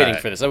 I've been waiting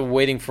for this. I've been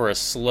waiting for a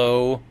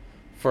slow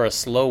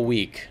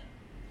week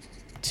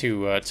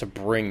to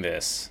bring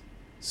this.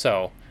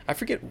 So I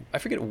forget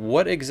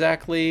what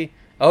exactly.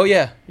 Oh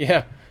yeah.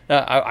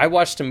 I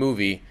watched a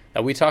movie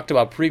that we talked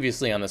about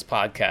previously on this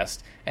podcast,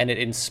 and it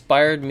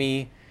inspired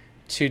me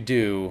to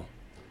do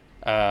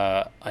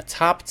a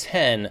top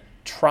 10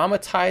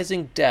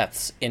 traumatizing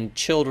deaths in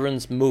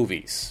children's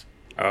movies.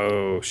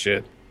 Oh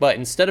shit. But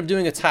instead of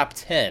doing a top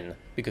 10,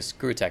 because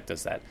Screw Attack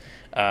does that,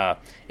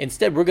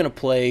 instead we're gonna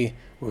play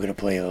a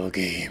little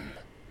game.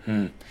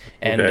 And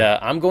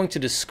I'm going to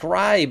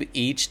describe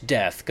each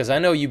death, because I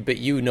know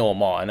you know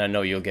them all, and I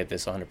know you'll get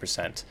this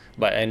 100%.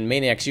 And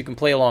Maniacs, you can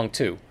play along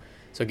too.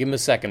 So give me a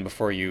second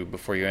before you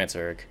answer,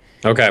 Eric.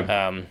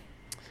 Okay.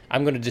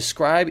 I'm going to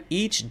describe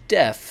each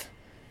death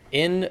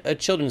in a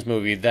children's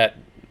movie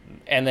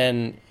and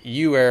then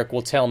you, Eric,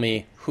 will tell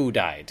me who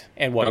died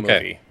and what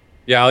movie.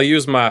 Yeah, I'll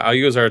use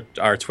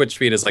our Twitch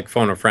feed as like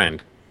phone a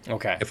friend.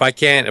 Okay. If I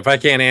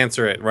can't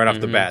answer it right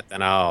off the bat,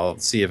 then I'll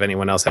see if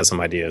anyone else has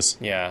some ideas.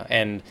 Yeah,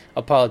 and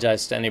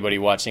apologize to anybody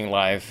watching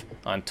live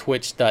on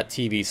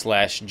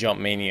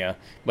twitch.tv/jumpmania,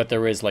 but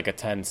there is like a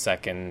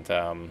 10-second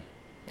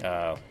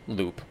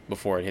loop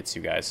before it hits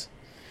you guys.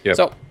 Yep.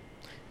 So,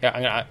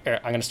 yeah,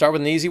 I'm gonna start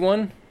with an easy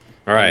one.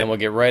 All right. And then we'll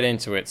get right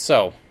into it.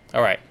 So,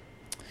 all right.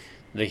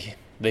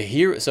 The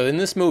hero. So in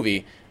this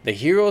movie, the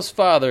hero's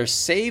father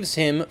saves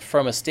him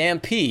from a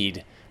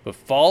stampede, but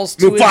falls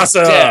to his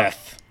Mufasa!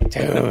 death.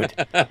 Dude,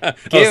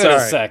 give it a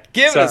sec.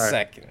 Give it a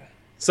second.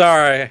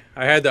 Sorry,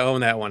 I had to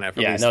own that one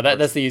after. Yeah, no,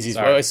 that's the easiest.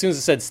 Well, as soon as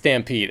it said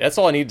stampede, that's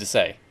all I needed to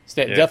say.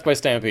 Death by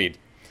stampede.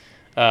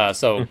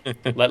 So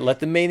let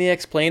the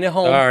maniacs playing at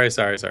home. All right,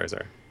 sorry.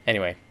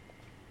 Anyway,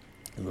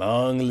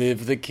 long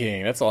live the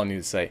king. That's all I need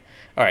to say.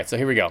 All right, so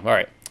here we go. All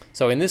right,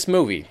 so in this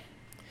movie,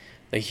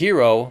 the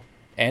hero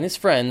and his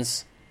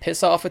friends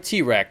piss off a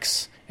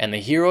T-Rex, and the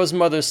hero's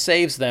mother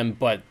saves them,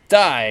 but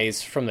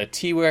dies from the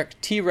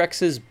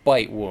T-Rex's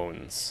bite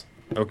wounds.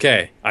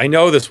 Okay, I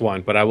know this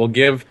one, but I will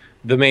give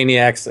the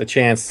maniacs a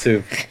chance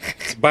to.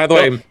 By the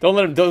way,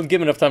 don't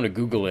give him enough time to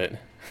Google it.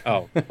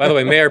 Oh, by the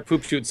way, Mayor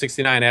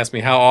Poopshoot69 asked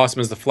me how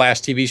awesome is the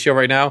Flash TV show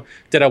right now.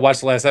 Did I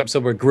watch the last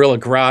episode where Gorilla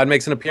Grodd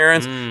makes an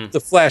appearance? The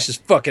Flash is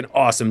fucking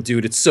awesome,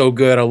 dude. It's so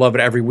good. I love it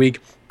every week.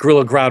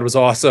 Gorilla Grodd was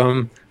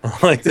awesome. I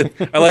liked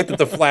that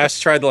the Flash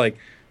tried to like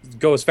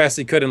go as fast as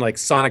he could and like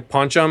sonic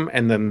punch him,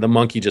 and then the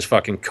monkey just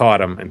fucking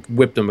caught him and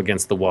whipped him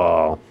against the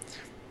wall.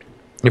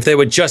 If they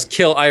would just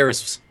kill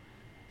Iris,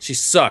 she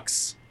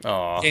sucks.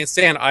 Aww. Can't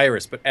stand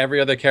Iris, but every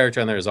other character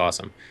on there is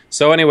awesome.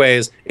 So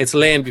anyways, it's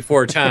Land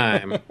Before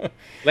Time.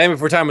 Land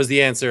Before Time was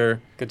the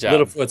answer. Good job.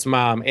 Littlefoot's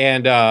mom.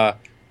 And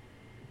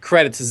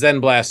credit to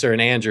Zen Blaster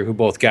and Andrew, who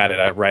both got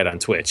it right on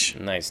Twitch.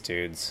 Nice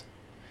dudes.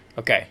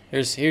 Okay,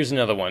 here's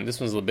another one. This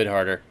one's a little bit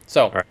harder.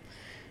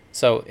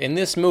 So in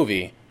this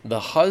movie, the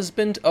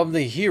husband of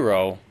the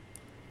hero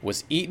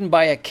was eaten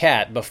by a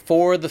cat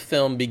before the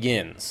film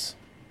begins.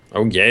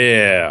 Oh,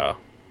 yeah.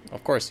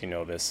 Of course you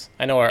know this.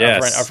 I know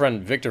our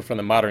friend Victor from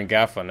the Modern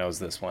Gaffa knows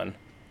this one.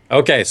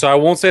 Okay, so I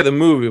won't say the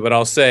movie, but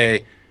I'll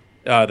say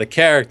the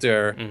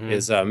character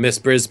is Miss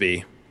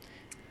Brisby.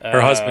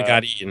 Her husband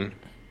got eaten.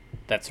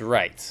 That's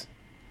right.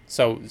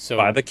 So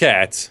by the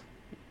cat.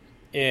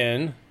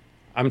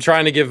 I'm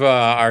trying to give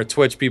our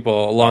Twitch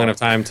people a long enough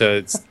time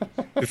to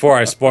before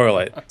I spoil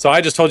it. So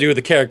I just told you who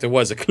the character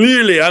was. So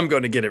clearly, I'm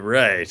going to get it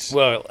right.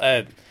 Well,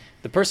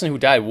 the person who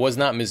died was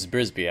not Mrs.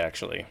 Brisby,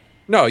 actually.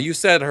 No, you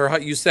said her.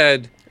 You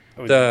said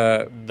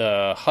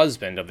the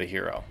husband of the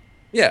hero.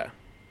 Yeah.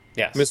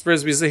 Yes. Miss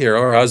Brisby's the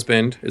hero. Her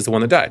husband is the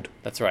one that died.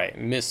 That's right,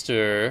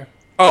 Mr.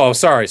 Oh,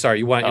 sorry.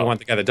 You want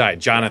the guy that died,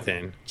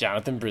 Jonathan.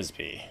 Jonathan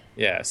Brisby.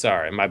 Yeah,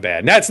 sorry, my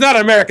bad. That's not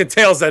American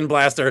Tail, Zen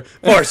Blaster.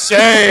 For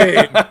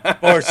shame!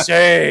 For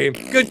shame!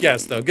 Good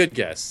guess, though. Good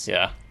guess.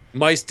 Yeah.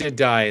 Mice did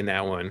die in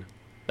that one.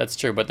 That's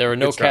true, but there were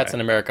no cats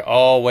in America.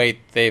 Oh, wait,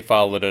 they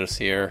followed us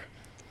here.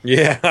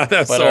 Yeah,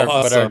 that's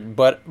awesome.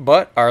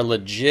 But our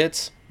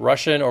legit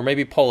Russian or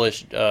maybe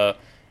Polish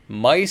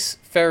mice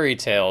fairy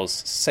tales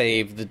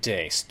save the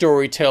day.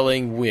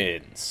 Storytelling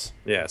wins.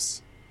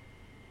 Yes.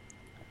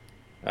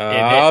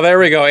 There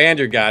we go.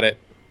 Andrew got it.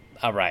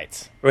 All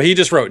right. Well, he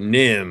just wrote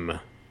Nim.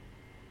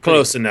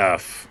 Close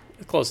enough.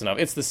 Close enough.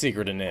 It's the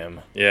secret of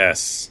Nim.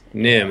 Yes,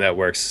 Nim. That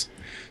works.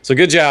 So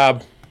good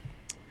job.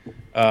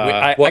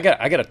 I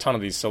got a ton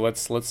of these, so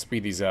let's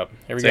speed these up.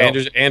 Here we go.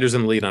 Andrew's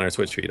in the lead on our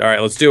Twitch feed. All right,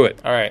 let's do it.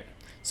 All right.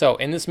 So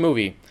in this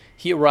movie,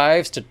 he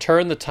arrives to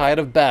turn the tide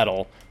of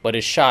battle, but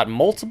is shot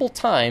multiple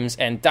times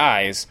and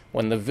dies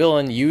when the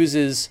villain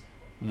uses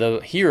the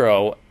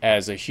hero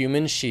as a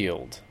human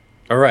shield.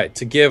 All right,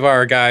 to give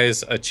our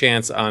guys a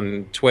chance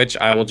on Twitch,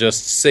 I will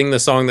just sing the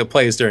song that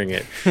plays during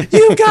it.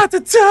 You've got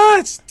the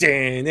touch.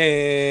 Dun,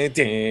 dun,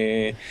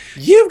 dun.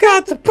 You've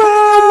got the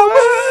power.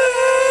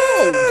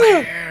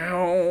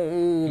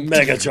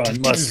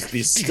 Megatron must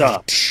be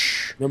stopped,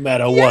 no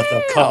matter what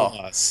the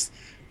cost.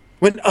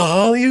 When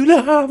all you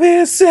love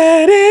is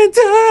said and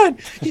done,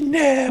 you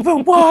never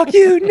walk,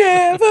 you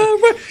never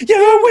run,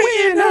 you're a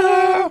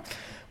winner.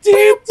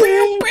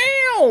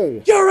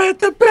 You're at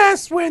the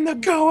best when the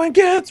going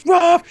gets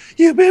rough.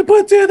 You've been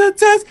put to the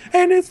test,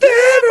 and it's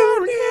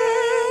never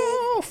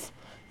enough.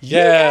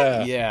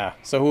 Yeah.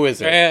 So who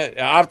is it?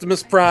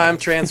 Optimus Prime,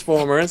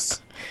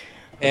 Transformers,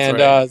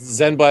 and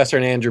Zen Blaster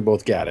and Andrew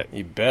both got it.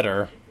 You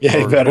better. Yeah,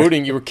 you better.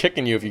 You were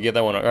kicking you if you get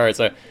that one. All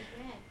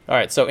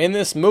right. So in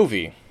this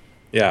movie,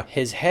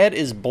 his head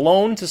is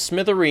blown to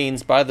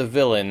smithereens by the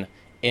villain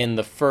in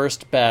the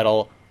first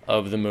battle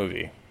of the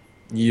movie.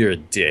 You're a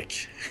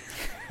dick.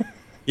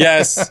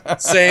 Yes,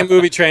 same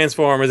movie,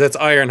 Transformers. That's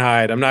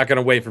Ironhide. I'm not going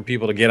to wait for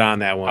people to get on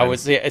that one.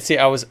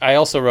 I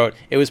also wrote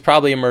it was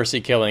probably a mercy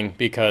killing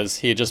because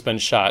he had just been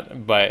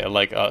shot by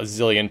like a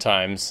zillion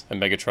times,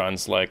 and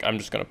Megatron's like, "I'm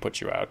just going to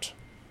put you out."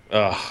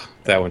 Ugh,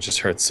 that one just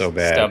hurts so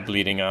bad. Stop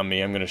bleeding on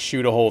me. I'm going to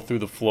shoot a hole through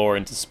the floor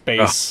into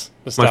space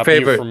to stop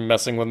you from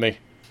messing with me.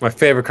 My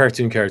favorite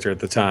cartoon character at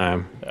the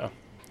time. Yeah,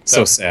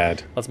 so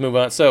sad. Let's move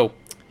on. So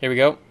here we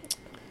go.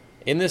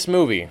 In this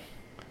movie,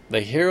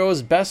 the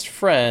hero's best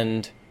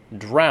friend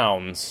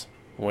drowns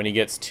when he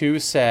gets too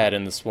sad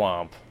in the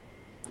swamp.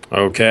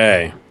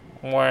 Okay.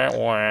 Wah,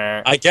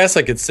 wah. I guess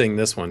I could sing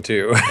this one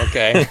too.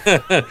 Okay.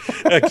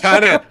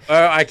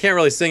 I can't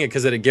really sing it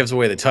because it gives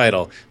away the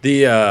title.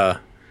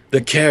 The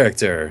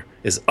character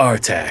is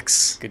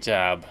Artax. Good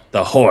job.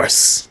 The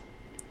horse.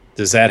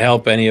 Does that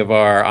help any of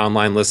our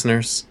online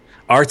listeners?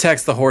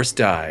 Artax the horse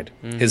died.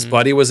 Mm-hmm. His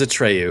buddy was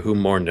Atreyu, who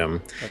mourned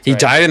him. He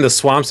died in the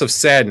swamps of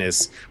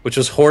sadness, which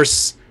was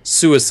horse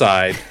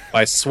suicide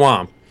by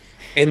swamp.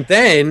 And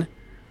then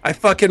I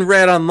fucking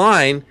read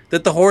online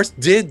that the horse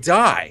did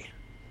die.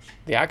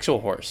 The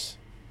actual horse.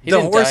 He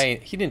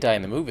didn't die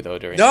in the movie though.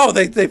 No,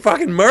 they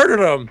fucking murdered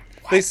him.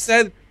 What? They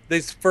said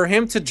for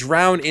him to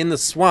drown in the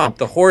swamp,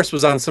 the horse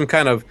was on some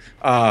kind of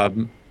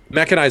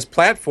mechanized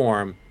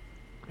platform,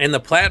 and the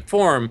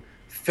platform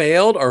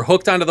failed or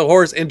hooked onto the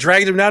horse and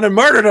dragged him down and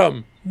murdered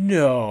him.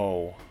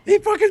 No. He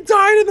fucking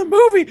died in the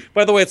movie.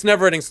 By the way, it's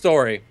Never Ending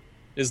Story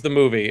is the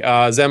movie.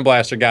 Zen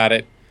Blaster got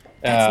it.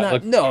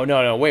 That's not,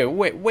 no.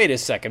 Wait a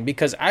second,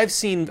 because I've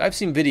seen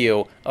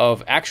video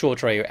of actual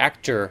Atreyu,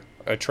 actor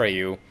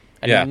Atreyu,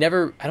 and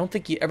I don't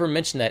think he ever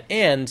mentioned that.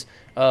 And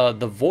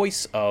the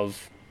voice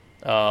of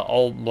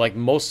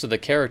most of the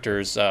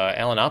characters,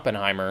 Alan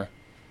Oppenheimer,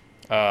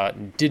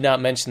 did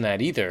not mention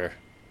that either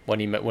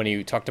when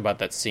he talked about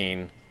that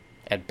scene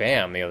at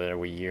BAM the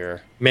other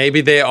year.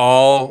 Maybe they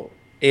all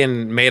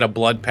made a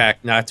blood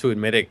pact not to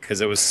admit it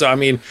because it was so. I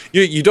mean,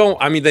 you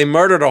don't. I mean, they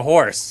murdered a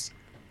horse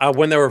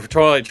when they were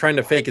trying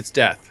to fake its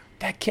death.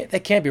 That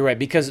can't be right,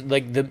 because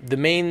like the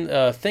main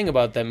thing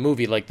about that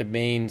movie, like the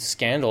main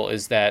scandal,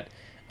 is that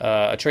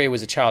Atreyu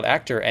was a child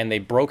actor and they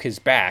broke his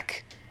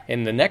back.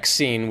 In the next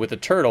scene with the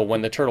turtle,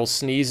 when the turtle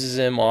sneezes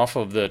him off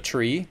of the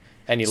tree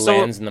and he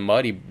lands in the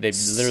mud, they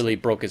literally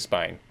broke his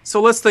spine.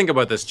 So let's think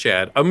about this,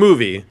 Chad. A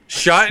movie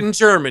shot in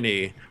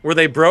Germany where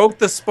they broke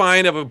the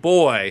spine of a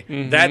boy.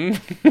 Mm-hmm.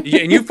 And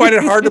you find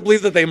it hard to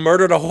believe that they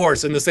murdered a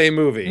horse in the same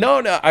movie.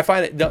 No, I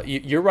find it. No,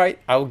 you're right.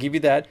 I will give you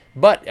that.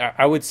 But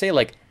I would say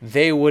like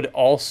they would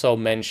also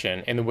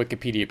mention in the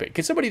Wikipedia page.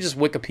 Can somebody just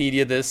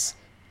Wikipedia this?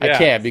 Yeah. I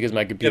can't because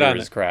my computer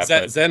is crap.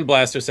 Zen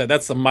Blaster said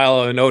that's the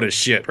Milo Notice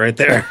shit right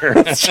there.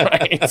 That's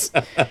right.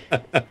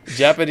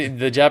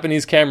 The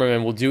Japanese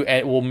cameraman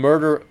will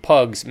murder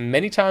pugs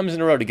many times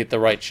in a row to get the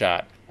right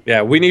shot.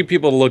 Yeah, we need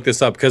people to look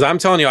this up because I'm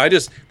telling you,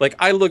 there's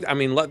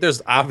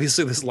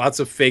lots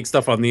of fake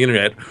stuff on the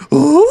internet.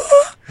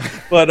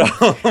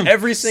 But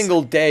every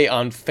single day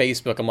on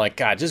Facebook, I'm like,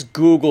 God, just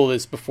Google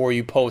this before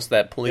you post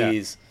that,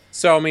 please. Yeah.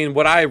 So, I mean,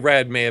 what I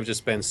read may have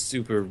just been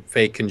super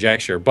fake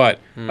conjecture, but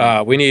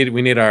we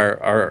need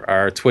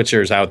our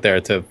Twitchers out there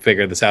to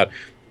figure this out.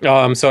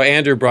 So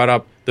Andrew brought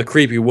up the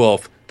creepy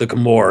wolf, the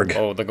Gamorg.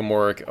 Oh, the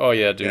Gamorg. Oh,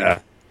 yeah, dude.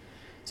 Yeah.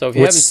 So if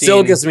you Which haven't still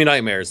seen... gives me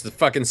nightmares. The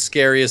fucking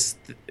scariest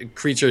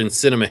creature in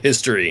cinema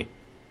history.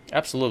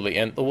 Absolutely.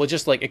 And, well,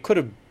 just like, it could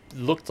have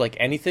looked like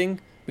anything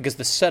because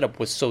the setup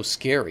was so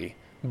scary.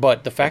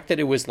 But the fact that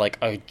it was like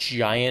a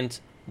giant,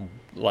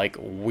 like,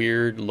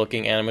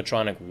 weird-looking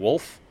animatronic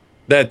wolf...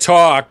 That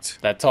talked.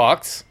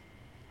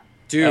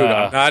 Dude,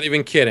 I'm not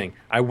even kidding.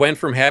 I went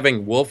from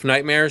having wolf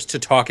nightmares to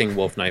talking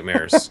wolf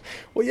nightmares.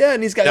 Well, yeah,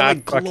 and he's got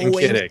like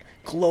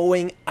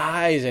glowing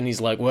eyes, and he's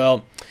like,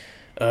 well,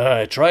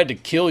 I tried to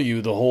kill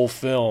you the whole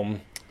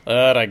film.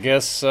 I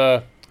guess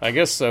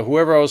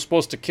whoever I was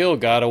supposed to kill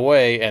got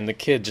away, and the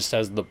kid just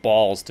has the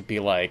balls to be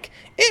like,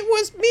 it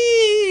was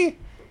me!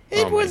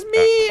 It was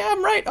me!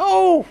 I'm right.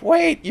 Oh,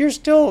 wait, you're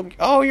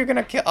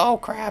gonna kill... Oh,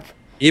 crap.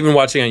 Even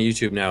watching on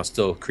YouTube now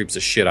still creeps the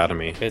shit out of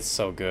me. It's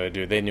so good,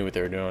 dude. They knew what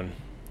they were doing.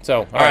 So,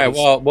 all right,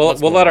 well, we'll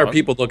let our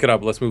people look it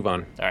up. Let's move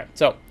on. All right.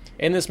 So,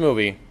 in this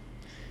movie,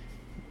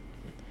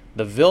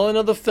 the villain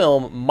of the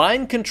film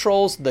mind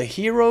controls the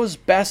hero's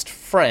best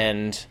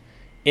friend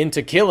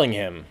into killing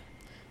him,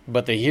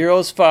 but the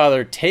hero's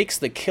father takes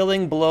the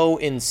killing blow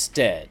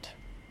instead.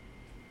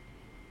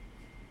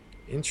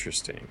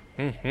 Interesting.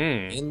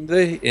 Mm-hmm.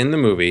 In the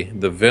movie,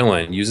 the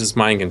villain uses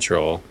mind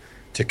control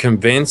to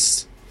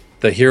convince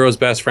the hero's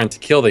best friend to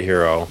kill the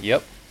hero.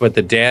 Yep. But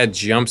the dad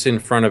jumps in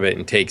front of it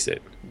and takes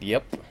it.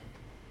 Yep.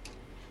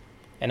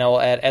 And I will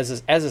add,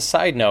 as a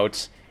side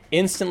note,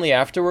 instantly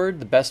afterward,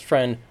 the best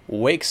friend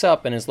wakes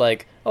up and is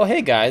like, oh,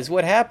 hey, guys,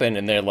 what happened?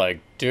 And they're like,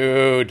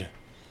 dude,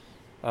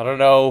 I don't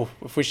know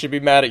if we should be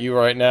mad at you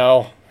right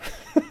now.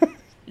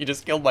 You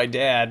just killed my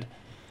dad.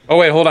 Oh,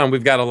 wait, hold on.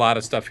 We've got a lot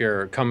of stuff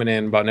here coming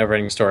in about Never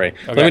Ending Story.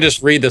 Okay. Let me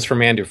just read this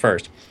from Andrew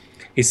first.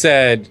 He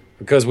said,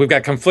 because we've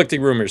got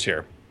conflicting rumors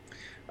here.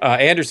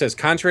 Andrew says,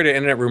 contrary to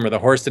internet rumor, the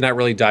horse did not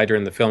really die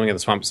during the filming of the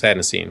Swamp of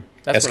Sadness scene.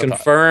 As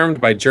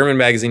confirmed by German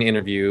magazine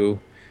interview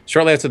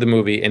shortly after the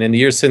movie, and in the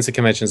years since the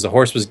conventions, the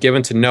horse was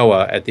given to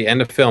Noah at the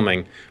end of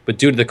filming, but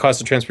due to the cost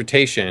of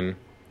transportation,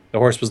 the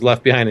horse was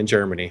left behind in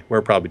Germany, where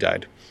it probably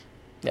died.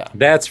 Yeah.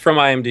 That's from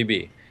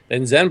IMDb.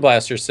 Then Zen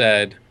Blaster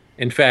said,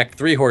 in fact,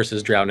 3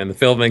 horses drowned in the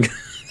filming.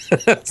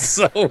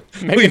 So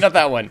maybe not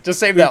that one. Just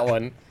save that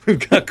one.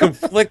 We've got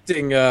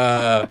conflicting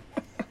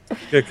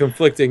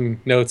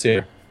notes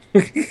here.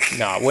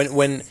 No,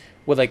 when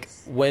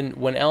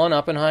Alan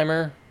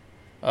Oppenheimer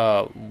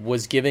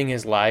was giving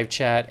his live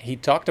chat, he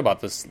talked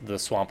about the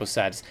Swamp of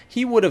Sadness.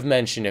 He would have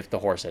mentioned if the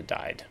horse had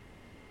died,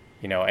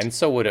 and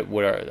so would it.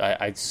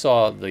 I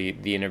saw the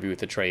interview with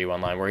Atreyu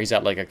online where he's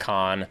at like a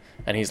con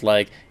and he's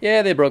like,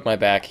 "Yeah, they broke my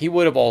back." He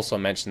would have also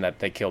mentioned that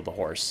they killed the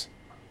horse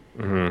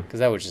because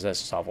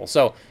that's just awful.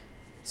 So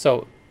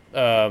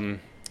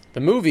The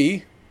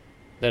movie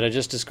that I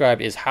just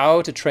described is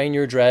How to Train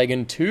Your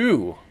Dragon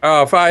 2.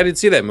 Oh, I didn't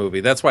see that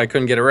movie. That's why I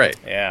couldn't get it right.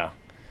 Yeah.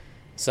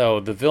 So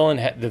the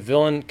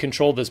villain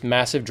controlled this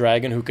massive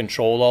dragon who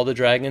controlled all the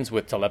dragons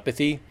with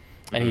telepathy,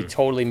 and he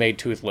totally made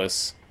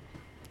Toothless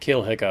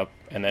kill Hiccup,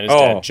 and then his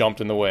dad jumped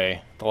in the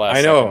way the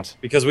last second.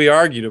 Because we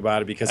argued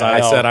about it, because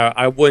I said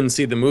I wouldn't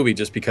see the movie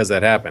just because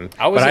that happened.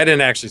 But I didn't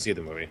actually see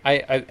the movie.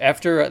 I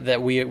after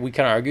that we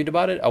kind of argued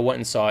about it. I went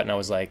and saw it, and I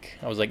was like,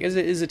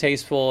 is it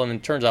tasteful? And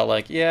it turns out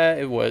like, yeah,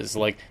 it was.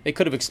 Like they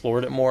could have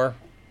explored it more,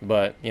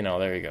 but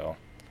there you go.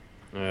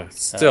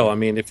 Still, I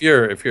mean, if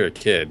you're a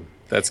kid,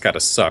 that's got to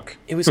suck.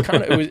 It was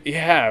kind of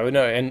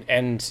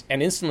and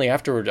instantly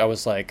afterward, I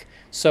was like,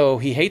 so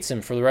he hates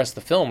him for the rest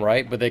of the film,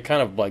 right? But they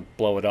kind of like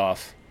blow it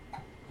off.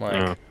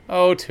 Like,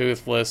 oh,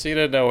 Toothless, you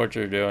didn't know what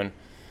you're doing.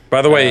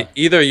 By the way,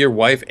 either your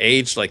wife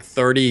aged like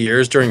 30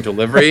 years during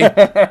delivery,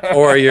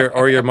 or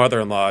your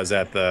mother-in-law is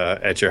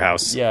at your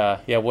house. Yeah.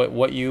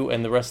 What you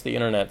and the rest of the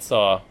internet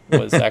saw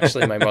was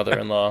actually my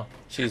mother-in-law.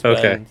 She's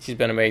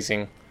been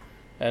amazing,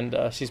 and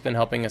she's been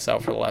helping us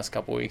out for the last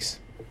couple weeks.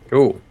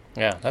 Cool.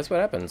 Yeah, that's what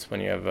happens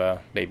when you have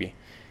a baby.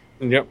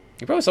 Yep.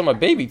 You probably saw my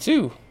baby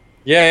too.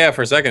 Yeah,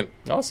 for a second.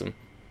 Awesome.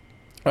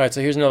 All right,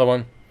 so here's another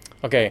one.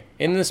 Okay,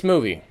 in this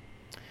movie,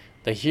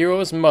 the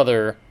hero's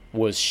mother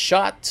was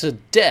shot to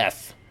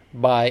death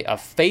by a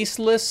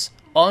faceless,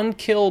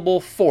 unkillable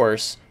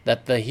force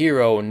that the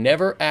hero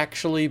never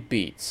actually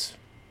beats.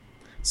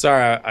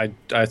 Sorry,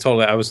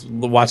 I was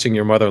watching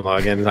your mother-in-law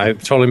again, and I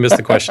totally missed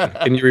the question.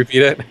 Can you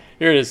repeat it?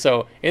 Here it is.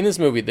 So, in this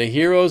movie, the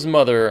hero's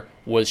mother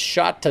was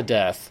shot to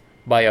death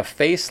by a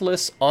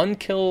faceless,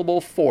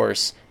 unkillable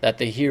force that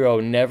the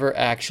hero never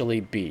actually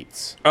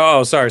beats.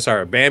 Oh, sorry.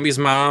 Bambi's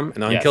mom,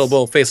 and the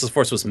unkillable faceless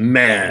force was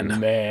Man.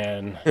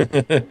 Man.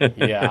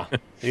 Yeah.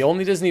 The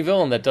only Disney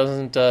villain that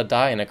doesn't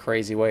die in a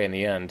crazy way in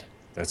the end.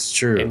 That's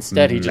true.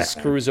 Instead, he just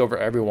screws over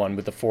everyone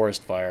with the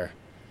forest fire.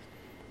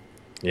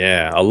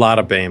 Yeah, a lot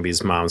of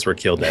Bambi's moms were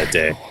killed that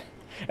day.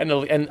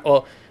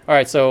 All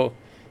right, so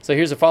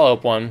here's a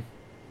follow-up one.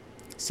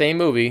 Same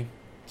movie.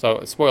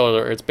 So, spoiler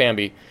alert, it's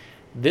Bambi.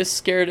 This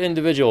scared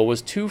individual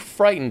was too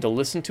frightened to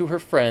listen to her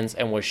friends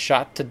and was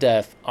shot to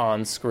death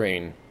on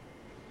screen.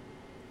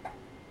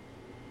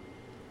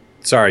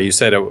 Sorry, you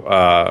said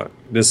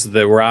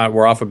we're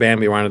off of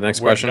Bambi. We're on to the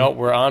next question. No,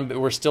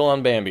 we're still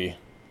on Bambi.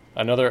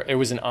 It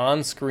was an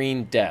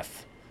on-screen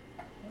death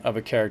of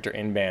a character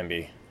in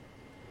Bambi.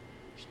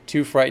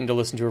 Too frightened to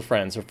listen to her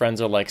friends. Her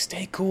friends are like,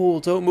 "Stay cool,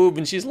 don't move,"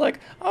 and she's like,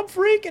 "I'm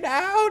freaking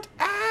out."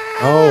 Ah!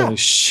 Oh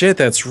shit,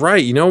 that's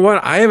right. You know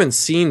what? I haven't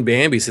seen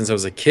Bambi since I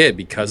was a kid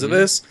because of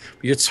this.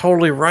 But you're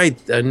totally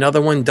right. Another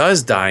one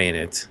does die in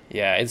it.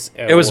 Yeah,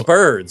 it was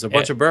birds, a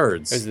bunch of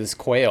birds. It was this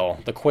quail.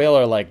 The quail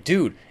are like,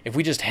 "Dude, if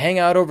we just hang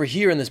out over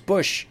here in this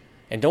bush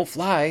and don't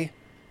fly,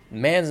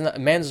 man's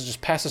will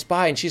just pass us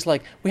by." And she's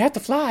like, "We have to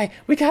fly.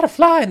 We gotta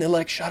fly." And they're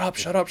like, "Shut up."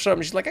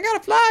 And she's like, "I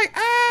gotta fly."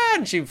 Ah!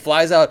 And she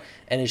flies out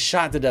and is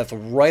shot to death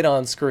right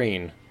on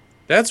screen.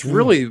 That's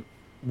really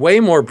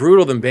way more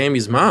brutal than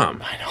Bambi's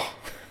mom. I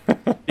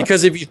know.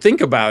 Because if you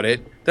think about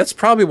it, that's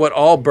probably what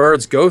all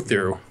birds go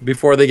through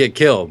before they get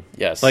killed.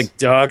 Yes. Like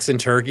ducks and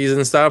turkeys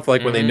and stuff.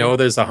 Like when they know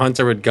there's a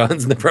hunter with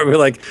guns, and they're probably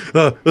like,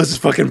 "Oh, let's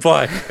just fucking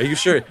fly. Are you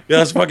sure? Yeah,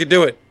 let's fucking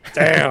do it."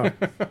 Damn.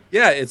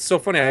 Yeah, it's so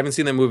funny. I haven't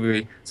seen that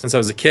movie since I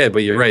was a kid,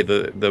 but you're right.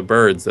 The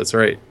birds. That's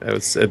right.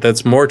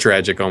 That's more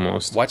tragic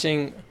almost.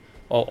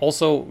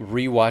 Also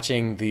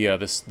rewatching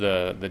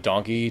the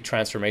donkey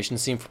transformation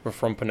scene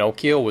from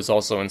Pinocchio was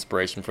also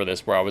inspiration for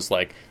this, where I was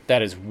like,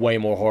 that is way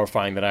more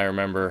horrifying than I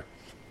remember.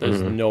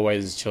 There's no way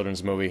this is a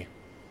children's movie.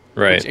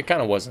 Right. Which it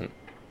kind of wasn't,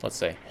 let's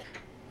say.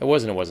 It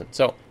wasn't.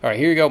 So, all right,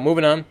 here you go.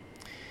 Moving on.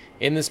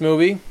 In this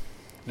movie,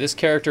 this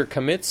character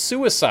commits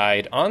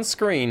suicide on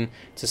screen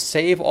to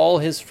save all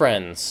his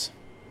friends,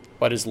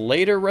 but is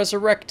later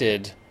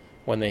resurrected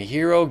when the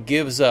hero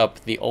gives up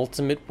the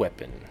ultimate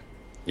weapon.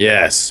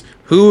 Yes.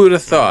 Who would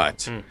have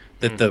thought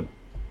that the...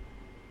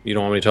 You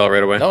don't want me to tell it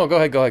right away? No, go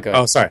ahead.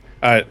 Oh, sorry.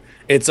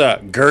 It's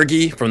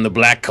Gurgi from the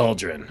Black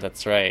Cauldron.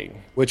 That's right.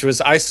 Which was...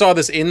 I saw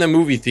this in the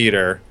movie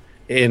theater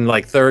in,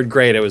 like, 3rd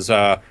grade. It was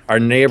our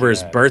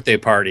neighbor's birthday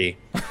party.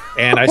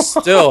 And I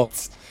still...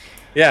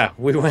 Yeah,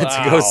 we went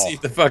to go see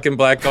the fucking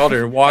Black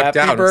Cauldron and walked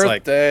out. Happy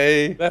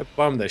birthday. It's like, that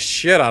bummed the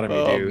shit out of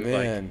me, dude.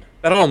 Man. Like,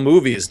 that whole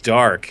movie is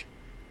dark.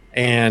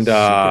 And super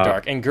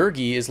dark. And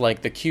Gurgi is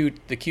like the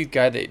cute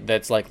guy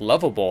that's like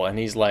lovable, and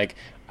he's like,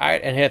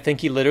 I think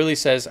he literally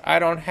says, "I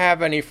don't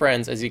have any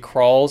friends," as he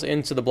crawls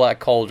into the Black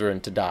Cauldron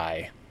to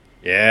die.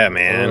 Yeah,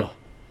 man. Ugh.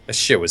 That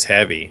shit was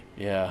heavy.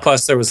 Yeah.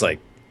 Plus, there was like,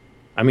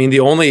 I mean, the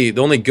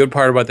only good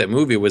part about that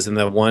movie was in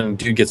the one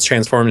dude gets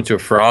transformed into a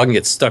frog and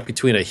gets stuck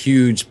between a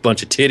huge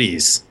bunch of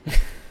titties.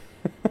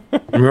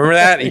 Remember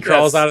that? He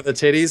crawls out of the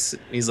titties.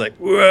 And he's like,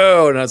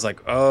 "Whoa!" And I was like,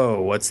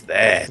 "Oh, what's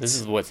that?" This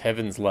is what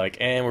heaven's like.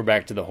 And we're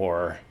back to the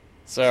horror.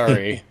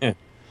 Sorry.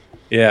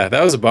 Yeah,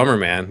 that was a bummer,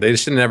 man. They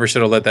never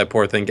should have let that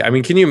poor thing. I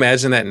mean, can you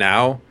imagine that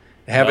now?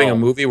 Having a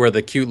movie where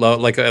the cute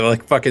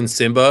like fucking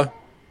Simba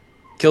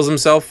kills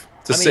himself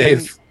to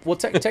save Well,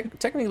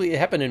 technically, it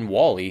happened in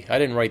Wall-E. I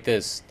didn't write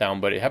this down,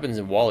 but it happens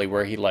in Wall-E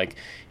where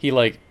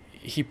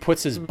he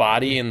puts his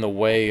body in the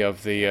way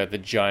of the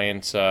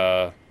giant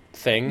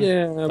thing.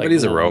 Yeah, like but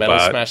he's a little robot.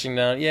 metal smashing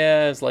down.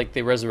 Yeah, it's like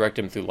they resurrect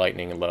him through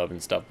lightning and love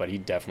and stuff, but he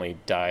definitely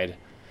died.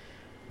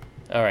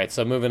 All right,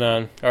 so moving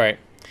on. All right,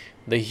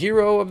 the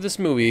hero of this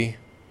movie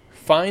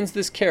finds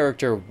this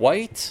character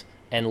white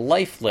and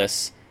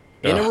lifeless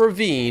in a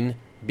ravine,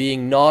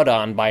 being gnawed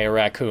on by a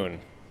raccoon.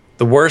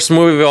 The worst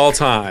movie of all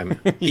time,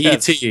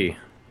 Yes. E.T.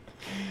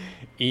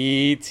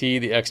 E.T.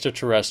 the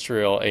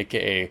Extraterrestrial,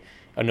 aka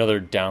another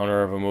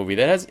downer of a movie.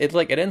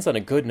 It ends on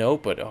a good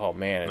note, but oh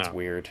man, it's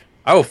weird.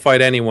 I will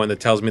fight anyone that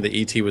tells me that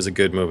E.T. was a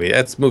good movie.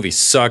 That movie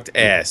sucked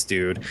ass,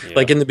 dude. Yeah.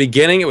 Like, in the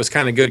beginning, it was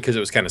kind of good because it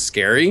was kind of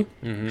scary.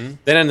 Mm-hmm.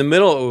 Then in the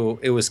middle,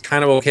 it was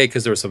kind of okay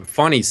because there were some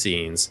funny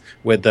scenes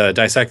with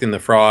dissecting the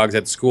frogs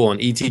at school and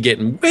E.T.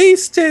 getting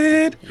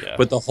wasted. Yeah.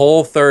 But the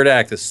whole third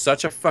act is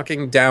such a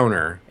fucking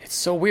downer It's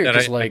so weird that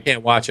because I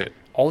can't watch it.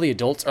 all the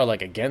adults are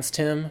like against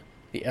him.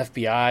 The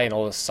FBI and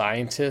all the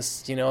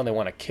scientists, they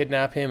want to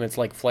kidnap him. It's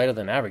like Flight of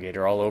the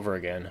Navigator all over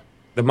again.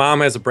 The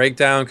mom has a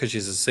breakdown because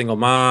she's a single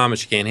mom and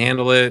she can't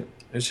handle it.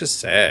 It's just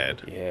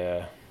sad.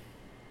 Yeah.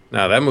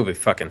 No, that movie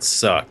fucking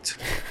sucked.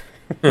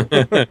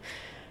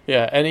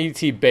 Yeah, and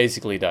E.T.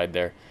 basically died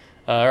there.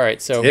 All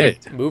right, so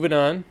moving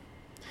on.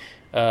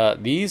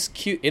 In this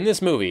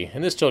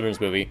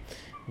children's movie,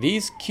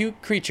 these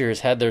cute creatures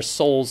had their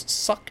souls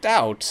sucked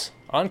out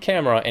on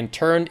camera and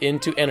turned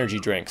into energy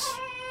drinks.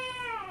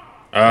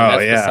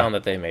 And that's the sound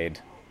that they made.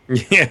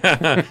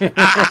 Yeah.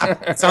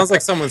 It sounds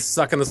like someone's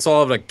sucking the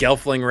soul of a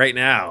gelfling right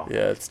now.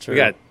 Yeah, it's true. We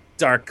got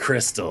Dark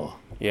Crystal.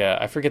 Yeah,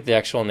 I forget the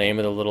actual name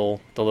of the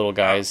little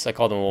guys. I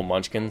call them little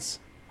munchkins.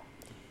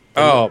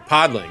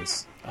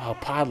 Podlings. Oh,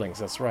 podlings,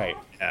 that's right.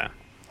 Yeah.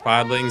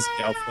 Podlings,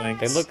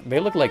 gelflings. They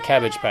look like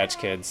Cabbage Patch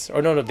Kids.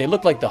 Or no, they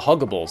look like the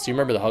Huggables. Do you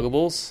remember the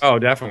Huggables? Oh,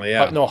 definitely,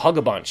 yeah. No,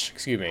 Hug-a-Bunch,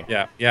 excuse me.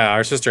 Yeah,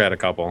 our sister had a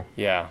couple.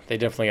 Yeah, they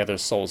definitely got their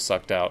souls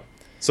sucked out.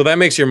 So that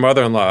makes your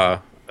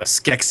mother-in-law a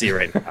Skeksis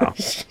right now.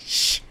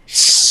 Shh.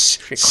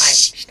 Be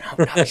quiet.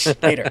 No,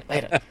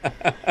 later.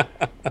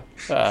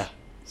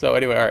 So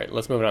anyway, all right,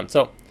 let's move on.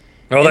 So,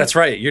 That's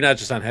right. You're not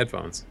just on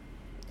headphones.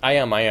 I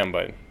am,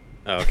 but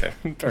Oh, okay.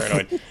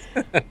 paranoid.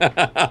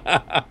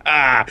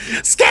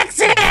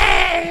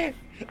 Skeksis!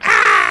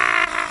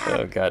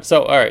 Oh god.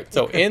 So all right.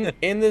 So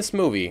in this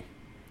movie,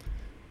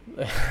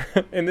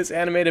 in this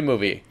animated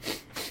movie,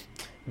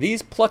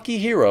 these plucky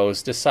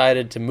heroes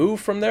decided to move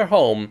from their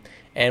home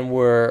and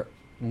were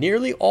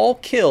nearly all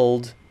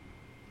killed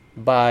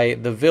by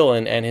the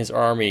villain and his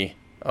army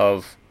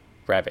of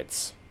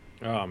rabbits.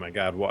 Oh my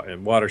god,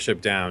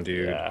 Watership Down,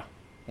 dude. Yeah.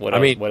 I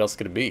mean, what else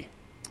could it be?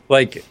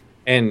 Like,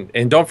 and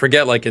don't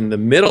forget, like, in the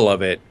middle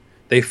of it,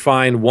 they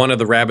find one of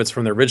the rabbits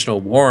from the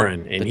original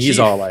Warren, and he's chief.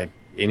 all like,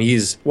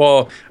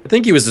 I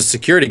think he was the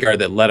security guard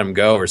that let him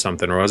go or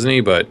something, wasn't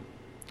he? But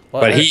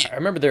I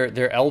remember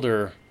their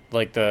elder,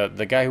 like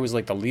the guy who was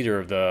like the leader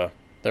of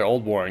their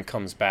old Warren,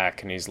 comes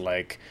back and he's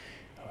like,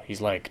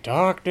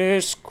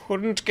 darkness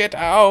couldn't get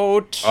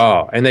out.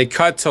 Oh, and they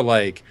cut to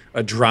like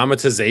a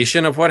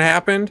dramatization of what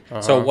happened,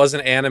 so it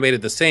wasn't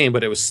animated the same,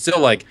 but it was still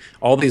like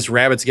all these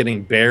rabbits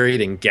getting buried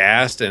and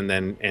gassed,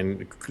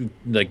 and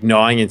like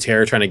gnawing in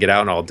terror, trying to get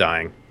out and all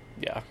dying.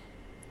 Yeah.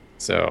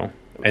 So,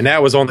 and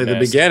that was only the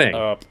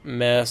beginning.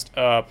 Messed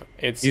up.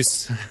 It's You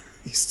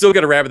still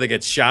get a rabbit that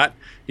gets shot.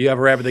 You have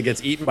a rabbit that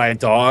gets eaten by a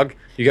dog.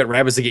 You got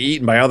rabbits that get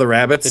eaten by other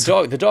rabbits.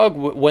 the dog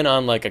went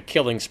on like a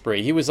killing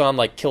spree. He was on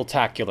like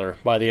Killtacular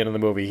by the end of the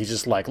movie. He's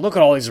just like, look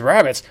at all these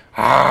rabbits,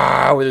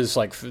 with his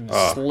like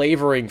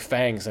slavering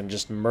fangs, and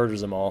just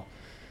murders them all.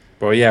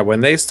 Well, yeah, when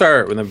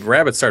the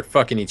rabbits start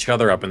fucking each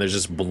other up, and there's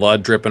just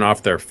blood dripping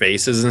off their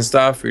faces and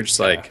stuff, you're just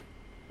like,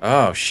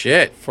 oh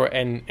shit.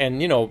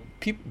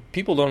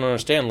 People don't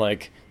understand,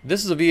 like,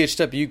 this is a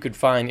VHS you could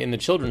find in the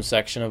children's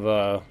section of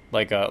a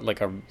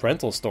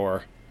rental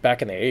store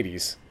back in the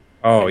 80s.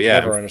 Oh, I yeah.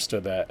 never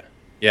understood that.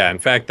 Yeah, in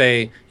fact,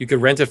 you could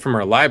rent it from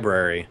our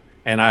library.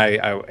 And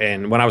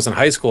and when I was in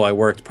high school, I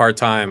worked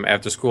part-time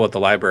after school at the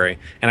library,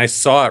 and I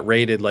saw it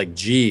rated like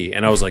G,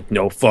 and I was like,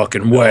 no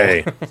fucking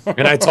way.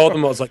 And I told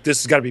them, I was like,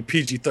 this has got to be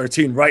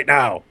PG-13 right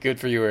now.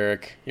 Good for you,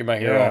 Eric. You're my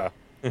hero.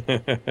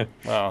 Yeah.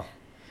 Wow.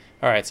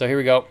 All right, so here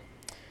we go.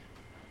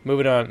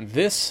 Moving on.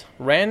 This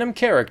random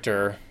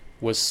character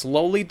was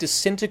slowly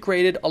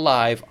disintegrated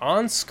alive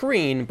on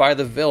screen by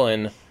the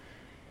villain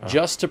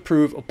just to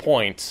prove a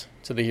point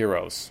to the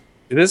heroes.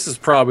 This is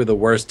probably the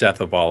worst death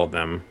of all of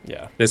them.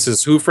 Yeah. This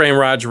is Who Framed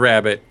Roger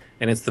Rabbit,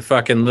 and it's the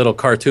fucking little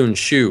cartoon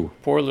shoe.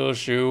 Poor little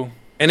shoe.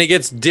 And he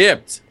gets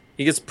dipped.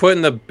 He gets put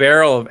in the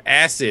barrel of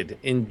acid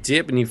and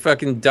dip, and he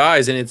fucking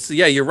dies. And it's,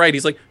 yeah, you're right.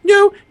 He's like,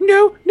 no.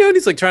 And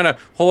he's like trying to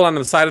hold on to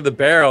the side of the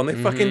barrel, and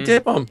they fucking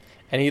dip him.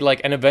 And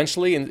and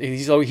eventually, and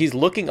he's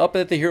looking up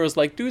at the heroes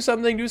like, do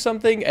something.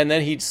 And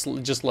then he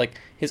just like,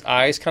 his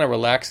eyes kind of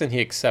relax and he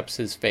accepts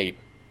his fate.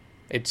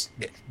 It's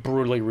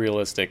brutally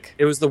realistic.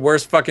 It was the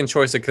worst fucking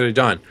choice it could have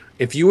done.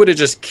 If you would have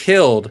just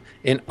killed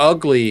an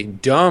ugly,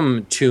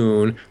 dumb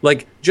Toon,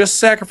 like, just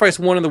sacrifice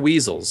one of the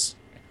weasels.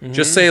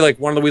 Just say like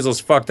one of the weasels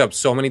fucked up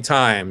so many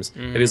times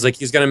that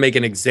he's gonna make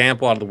an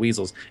example out of the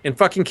weasels and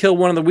fucking kill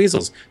one of the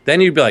weasels.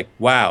 Then you'd be like,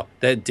 wow,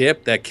 that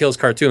dip that kills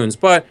cartoons,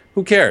 but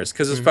who cares?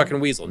 Because it's fucking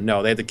weasel.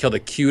 No, they had to kill the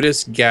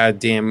cutest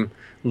goddamn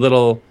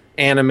little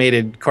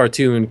animated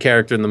cartoon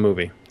character in the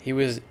movie. He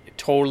was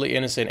totally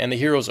innocent, and the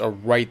heroes are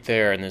right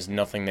there, and there's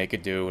nothing they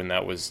could do, and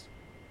that was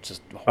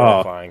just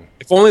horrifying.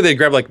 If only they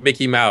grabbed like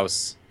Mickey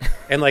Mouse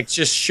and like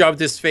just shoved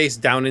his face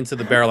down into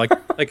the barrel, like,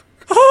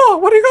 oh,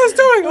 what are you guys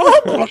doing?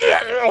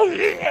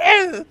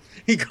 Oh.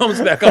 He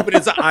comes back up, and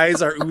his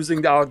eyes are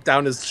oozing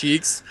down his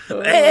cheeks.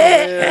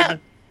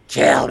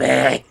 Kill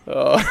me!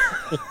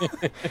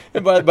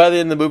 And by the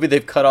end of the movie,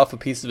 they've cut off a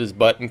piece of his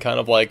butt and kind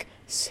of like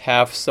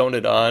half sewn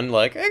it on.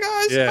 Like, hey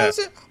guys,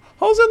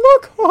 how's it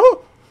look?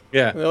 Oh.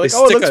 Yeah, and they're like,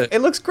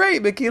 it looks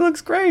great, Mickey. It looks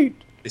great.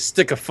 They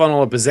stick a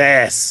funnel up his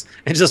ass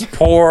and just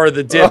pour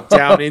the dip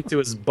down into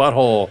his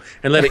butthole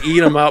and let it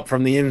eat him up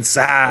from the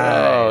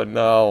inside. Oh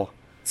no!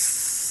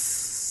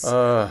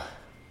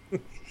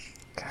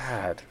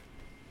 God.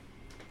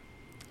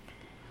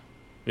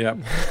 Yeah,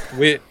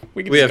 we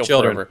have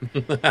children.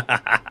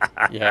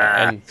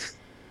 Yeah, and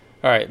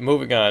all right,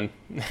 moving on.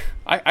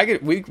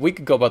 We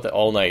could go about that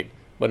all night,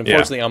 but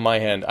unfortunately, on my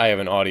end, I have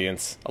an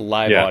audience, a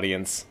live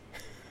audience.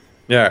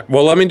 Yeah,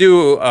 well, let me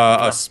do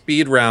a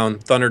speed round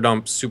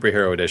Thunderdump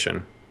Superhero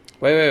Edition.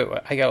 Wait.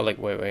 I got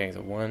wait.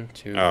 So 1,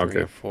 2,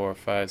 3, 4,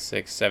 5,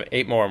 6, 7,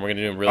 8 more, and we're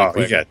gonna do them really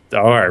quick.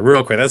 All right,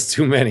 real quick. That's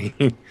too many.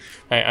 All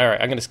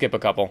right. I'm gonna skip a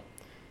couple.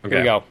 Okay.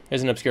 Here we go.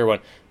 Here's an obscure one.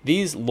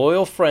 These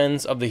loyal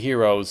friends of the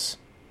heroes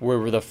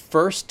were the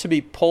first to be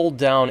pulled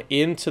down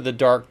into the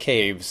dark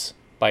caves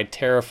by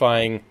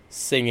terrifying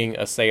singing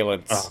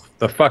assailants. Oh,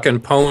 the fucking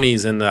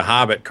ponies in the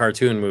Hobbit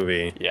cartoon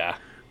movie. Yeah.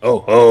 Ho,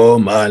 ho,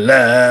 my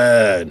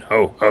lad.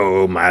 Ho,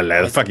 ho, my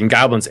lad. The fucking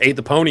goblins ate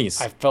the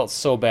ponies. I felt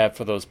so bad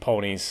for those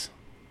ponies.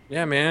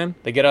 Yeah, man.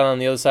 They get out on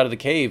the other side of the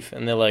cave,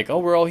 and they're like, oh,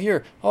 we're all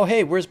here. Oh,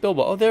 hey, where's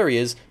Bilbo? Oh, there he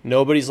is.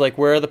 Nobody's like,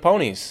 where are the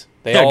ponies?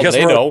 They know.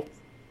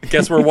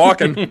 Guess we're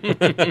walking.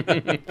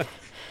 That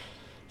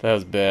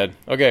was bad.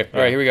 Okay, all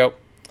right, here we go.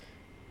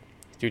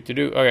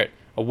 Okay.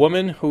 A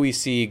woman who we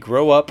see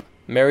grow up,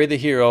 marry the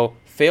hero,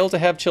 fail to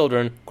have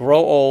children, grow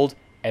old,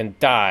 and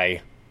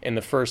die in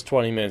the first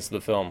 20 minutes of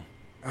the film.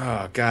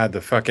 Oh, God,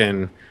 the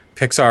fucking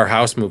Pixar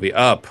house movie,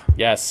 Up.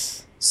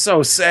 Yes.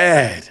 So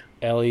sad.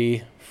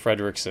 Ellie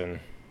Fredrickson.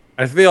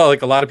 I feel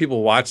like a lot of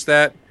people watched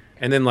that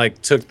and then, like,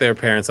 took their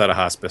parents out of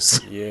hospice.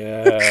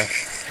 Yeah.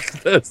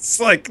 It's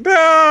like,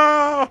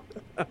 no!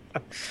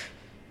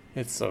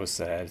 It's so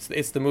sad.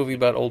 It's the movie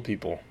about old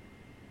people.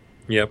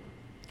 Yep.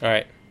 All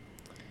right.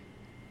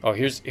 Oh,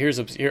 here's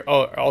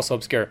also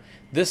obscure.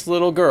 This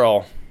little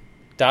girl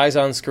dies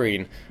on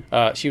screen.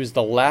 She was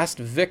the last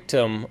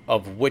victim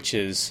of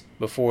witches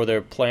before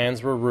their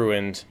plans were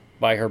ruined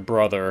by her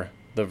brother,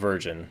 the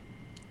Virgin.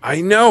 I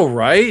know,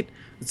 right?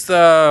 It's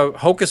the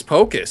Hocus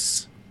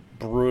Pocus.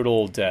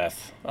 Brutal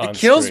death on It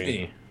kills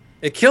screen. me.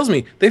 It kills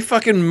me. They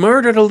fucking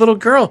murdered a little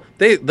girl.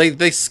 They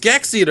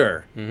Skeksis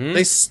her. Mm-hmm.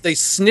 They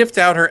sniffed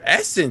out her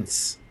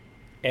essence.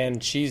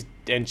 And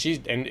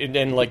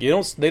like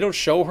they don't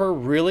show her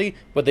really,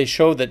 but they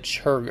show that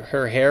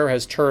her hair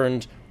has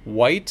turned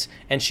white,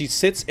 and she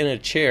sits in a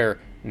chair,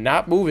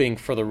 not moving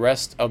for the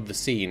rest of the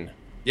scene.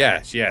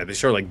 Yeah, they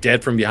show her like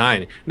dead from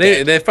behind.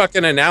 They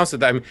fucking announced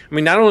it. I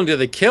mean, not only did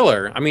they kill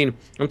her. I mean,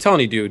 I'm telling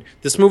you, dude,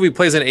 this movie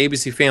plays on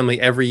ABC Family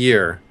every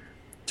year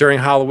during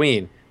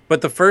Halloween.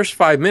 But the first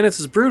 5 minutes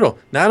is brutal.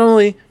 Not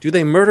only do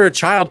they murder a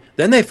child,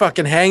 then they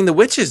fucking hang the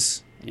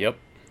witches. Yep.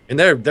 And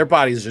their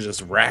bodies are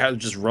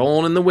just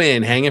rolling in the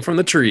wind, hanging from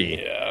the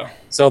tree. Yeah.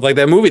 So like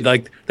that movie,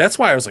 like that's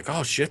why I was like,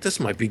 oh shit, this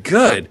might be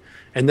good.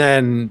 And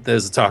then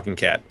there's a talking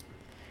cat.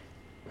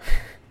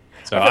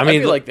 So I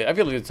feel like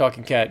the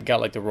talking cat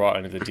got like the raw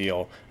end of the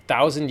deal.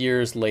 1,000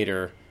 years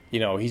later,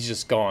 he's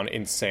just gone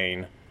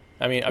insane.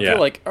 I mean, I feel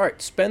like, all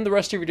right, spend the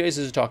rest of your days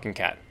as a talking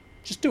cat.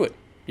 Just do it.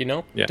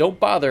 Yeah. Don't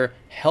bother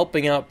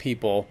helping out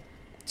people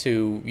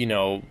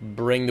to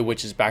bring the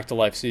witches back to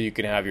life so you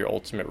can have your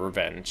ultimate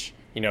revenge.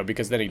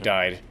 Because then he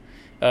died.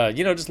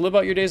 Just live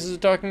out your days as a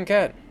talking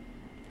cat.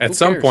 At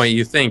some point,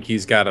 you think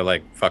he's got to,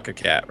 like, fuck a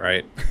cat,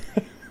 right?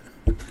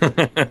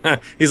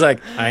 He's like,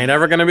 I ain't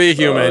ever going to be a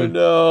human.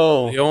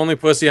 Oh, no. The only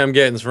pussy I'm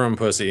getting is from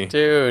pussy.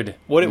 Dude.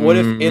 What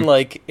if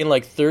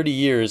in 30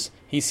 years,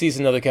 he sees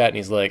another cat and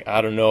he's like,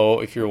 I don't know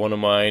if you're one of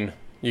mine.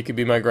 You could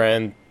be my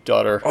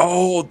granddaughter.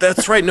 Oh,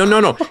 that's right.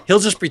 No. He'll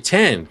just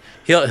pretend.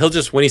 He'll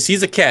just, when he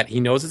sees a cat, he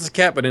knows it's a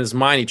cat, but in his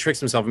mind, he tricks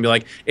himself and be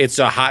like, it's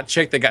a hot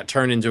chick that got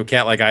turned into a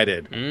cat like I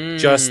did.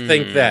 Just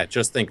think that.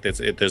 Just think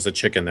that there's a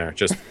chick in there.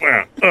 Just,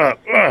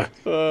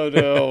 Oh,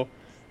 no.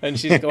 And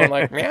she's going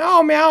like,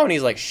 meow, meow. And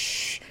he's like,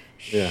 shh.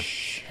 Yeah.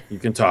 You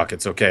can talk.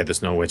 It's okay.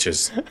 There's no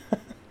witches.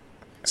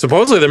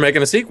 Supposedly, they're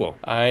making a sequel.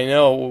 I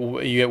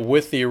know. You get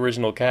with the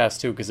original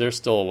cast, too, because they're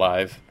still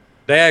alive.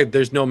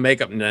 There's no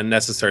makeup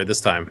necessary this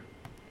time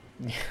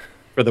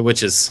for the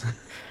witches.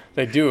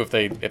 They do if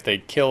they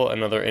kill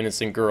another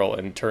innocent girl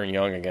and turn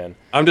young again.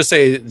 I'm just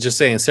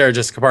saying. Sarah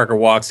Jessica Parker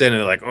walks in and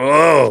they're like,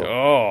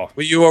 "Oh,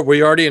 were you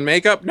already in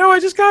makeup? No,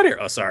 I just got here.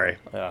 Oh, sorry."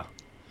 Yeah,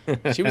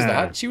 she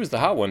was the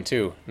hot one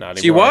too. Not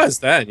anymore. She was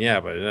then, yeah,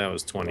 but that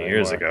was 20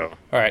 years ago.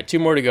 All right, 2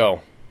 more to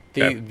go.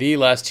 Okay. The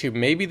last 2,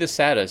 maybe the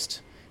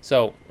saddest.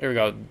 So here we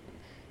go.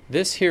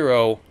 This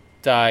hero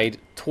died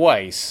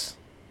twice.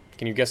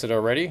 Can you guess it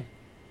already?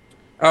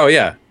 Oh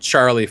yeah,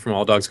 Charlie from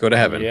All Dogs Go to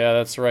Heaven. Yeah,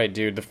 that's right,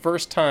 dude. The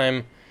first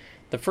time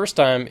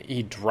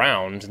he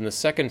drowned, and the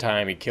second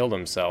time he killed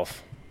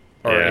himself,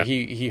 or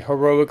he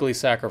heroically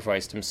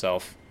sacrificed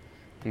himself,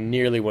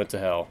 nearly went to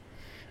hell.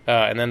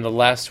 And then the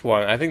last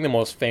one, I think the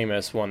most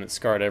famous one that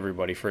scarred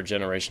everybody for a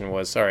generation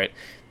was, all right,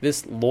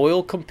 this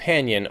loyal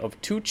companion of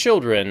 2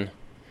 children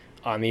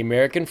on the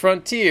American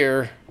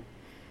frontier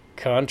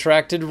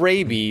contracted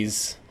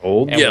rabies.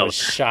 Old Yeller was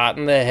shot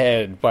in the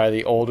head by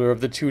the older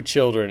of the 2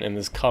 children in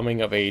this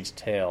coming-of-age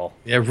tale.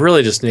 It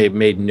really just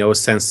made no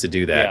sense to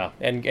do that.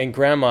 Yeah, and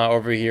Grandma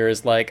over here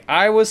is like,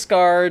 I was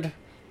scarred.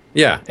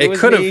 Yeah, it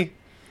could have.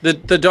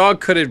 The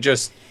dog could have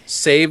just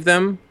saved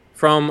them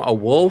from a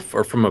wolf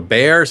or from a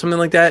bear or something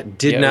like that.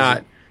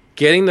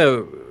 Getting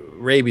the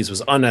rabies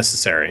was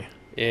unnecessary.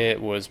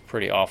 It was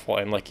pretty awful,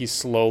 and like he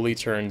slowly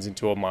turns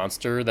into a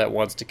monster that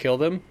wants to kill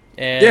them.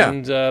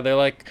 And they're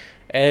like...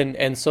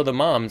 And so the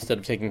mom, instead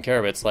of taking care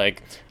of it, it's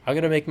like, I'm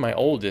going to make my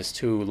oldest,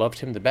 who loved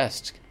him the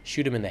best,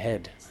 shoot him in the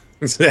head.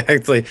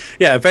 Exactly.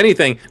 Yeah, if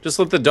anything, just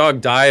let the dog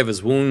die of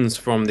his wounds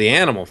from the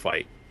animal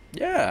fight.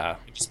 Yeah.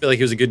 Just feel like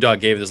he was a good dog,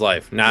 gave his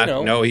life.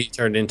 No, he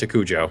turned into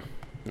Cujo.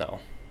 No.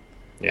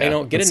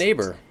 Yeah, get a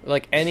neighbor.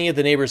 Like any of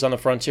the neighbors on the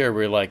frontier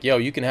where you're like, yo,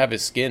 you can have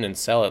his skin and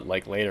sell it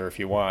like later if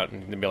you want.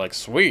 And they'd be like,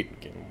 sweet,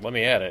 let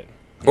me at it.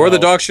 Or the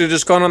dog should have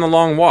just gone on the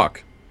long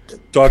walk.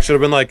 Dog should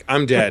have been like,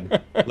 I'm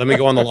dead. Let me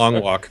go on the long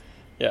walk.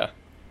 Yeah.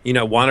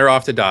 Wander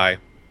off to die.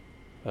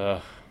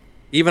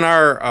 Even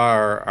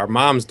our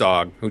mom's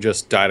dog, who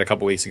just died a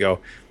couple weeks ago,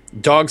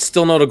 dogs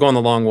still know to go on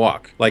the long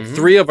walk. Like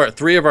three of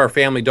our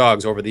family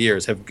dogs over the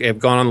years have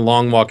gone on the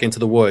long walk into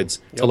the woods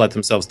to let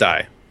themselves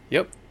die.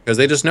 Yep. Because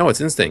they just know it's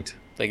instinct.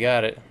 They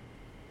got it.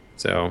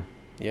 So.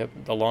 Yep.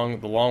 The long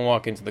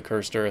walk into the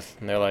cursed earth,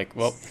 and they're like,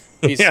 well,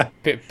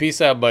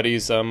 peace out,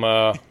 buddies.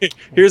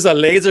 Here's a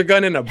laser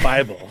gun and a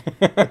Bible.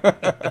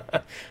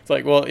 It's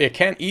like, well, you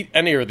can't eat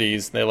any of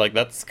these. They're like,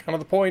 that's kind of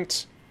the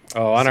point.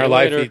 Oh, on our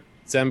live feed,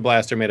 Zen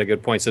Blaster made a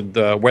good point. Said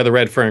where the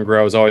red fern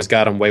grows always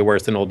got him way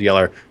worse than Old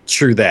Yeller.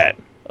 True that.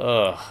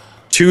 Ugh.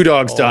 2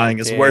 dogs dying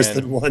is worse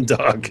than 1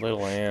 dog.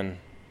 Little Ann.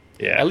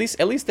 Yeah. At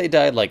least they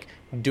died like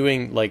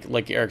doing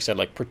like Eric said,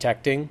 like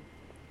protecting.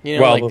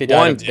 Well, like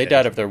they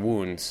died of their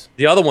wounds.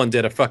 The other one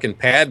did a fucking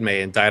Padme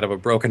and died of a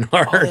broken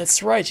heart. Oh,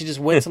 that's right. She just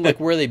went to like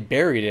where they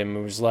buried him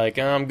and was like,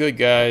 I'm good,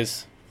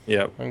 guys.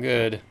 Yep. I'm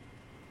good.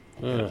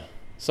 Ugh.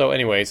 So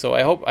anyway,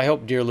 I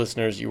hope, dear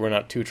listeners, you were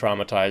not too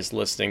traumatized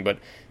listening. But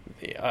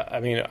I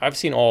mean, I've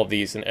seen all of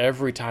these, and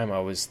every time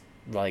I was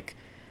like,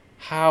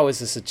 how is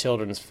this a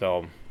children's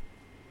film?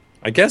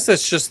 I guess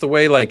that's just the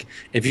way, like,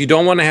 if you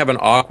don't want to have an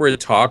awkward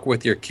talk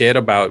with your kid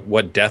about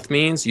what death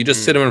means, you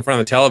just sit them in front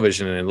of the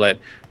television and let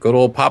good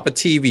old Papa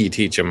TV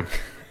teach them.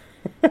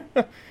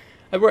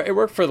 It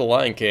worked for The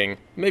Lion King.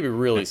 Maybe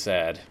really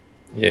sad.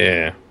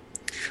 Yeah.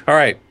 All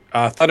right.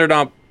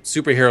 Thunderdump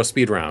superhero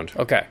speed round.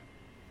 Okay.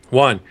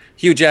 1.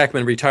 Hugh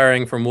Jackman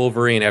retiring from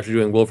Wolverine after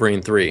doing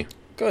Wolverine 3.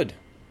 Good,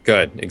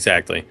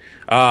 exactly.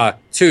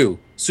 2.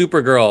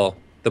 Supergirl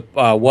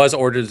was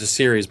ordered as a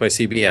series by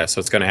CBS, so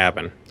it's going to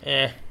happen.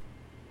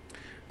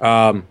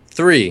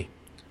 3.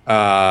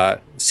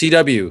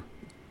 CW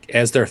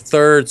as their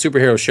 3rd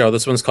superhero show.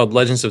 This one's called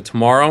Legends of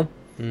Tomorrow.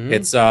 Mm-hmm.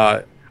 It's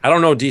I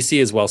don't know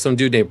DC as well. Some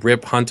dude named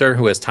Rip Hunter,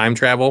 who has time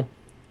travel,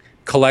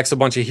 collects a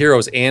bunch of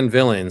heroes and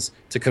villains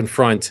to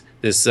confront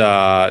this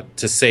to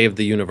save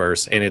the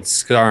universe. And it's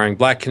starring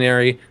Black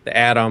Canary, the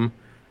Atom,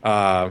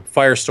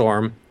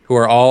 Firestorm, who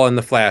are all in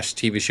the Flash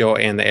TV show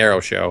and the Arrow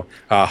show,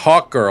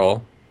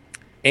 Hawkgirl,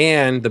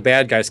 and the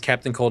bad guys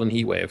Captain Cold and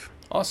Heatwave.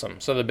 Awesome.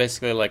 So they're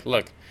basically like,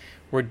 look,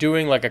 we're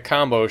doing like a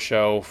combo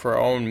show for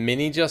our own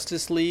mini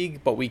Justice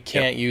League, but we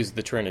can't use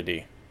the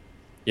Trinity.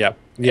 Yep.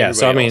 Yeah.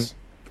 So I mean,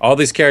 all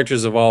these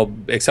characters have all,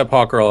 except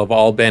Hawkgirl, have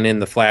all been in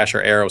the Flash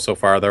or Arrow so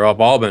far. They've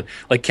all been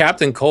like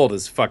Captain Cold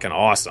is fucking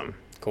awesome.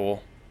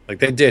 Cool. Like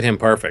they did him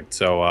perfect.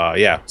 So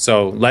yeah.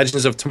 So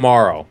Legends of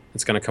Tomorrow.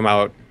 It's going to come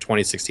out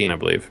 2016, I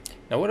believe.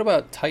 Now, what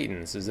about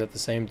Titans? Is that the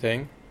same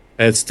thing?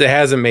 It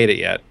hasn't made it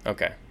yet.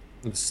 Okay.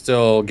 It's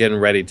still getting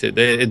ready to.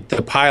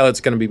 The pilot's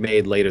going to be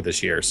made later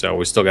this year, so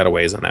we still got a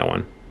ways on that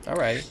one. All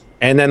right.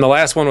 And then the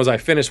last one was I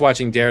finished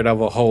watching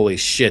Daredevil. Holy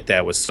shit,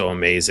 that was so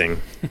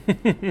amazing!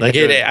 Like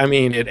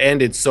it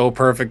ended so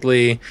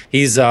perfectly.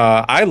 He's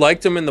I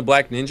liked him in the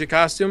Black Ninja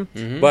costume,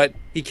 but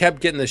he kept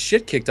getting the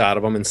shit kicked out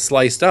of him and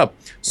sliced up.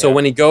 So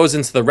when he goes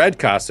into the red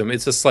costume,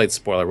 it's a slight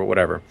spoiler, but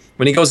whatever.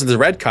 When he goes into the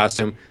red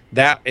costume,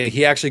 that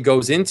he actually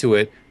goes into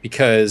it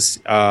because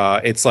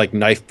it's like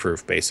knife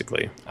proof,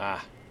 basically.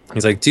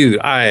 He's like, dude,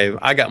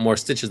 I got more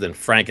stitches than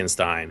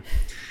Frankenstein.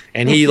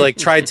 And he like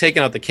tried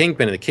taking out the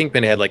Kingpin, and the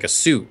Kingpin had like a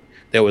suit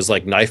that was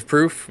like knife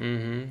proof.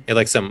 Mm-hmm.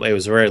 It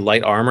was very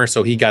light armor,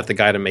 so he got the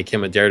guy to make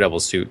him a Daredevil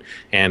suit,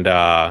 and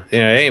it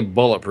ain't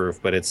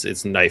bulletproof, but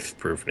it's knife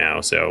proof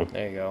now. So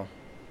there you go.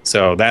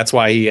 So that's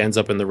why he ends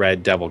up in the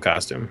red devil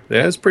costume.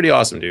 Yeah, it's pretty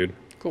awesome, dude.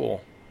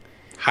 Cool.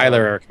 Highly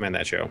recommend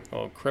that show.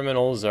 Well,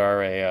 criminals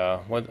are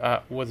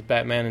what's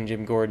Batman and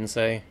Jim Gordon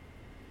say?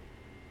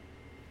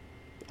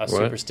 A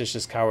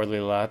superstitious, cowardly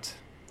lot.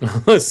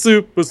 A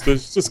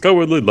superstitious,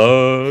 cowardly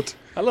lot.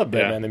 I love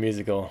Batman the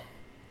musical.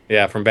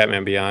 Yeah, from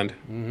Batman Beyond.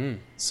 Mm-hmm.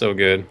 So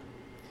good.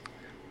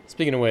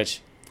 Speaking of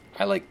which,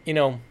 I like,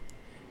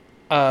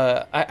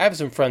 I have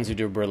some friends who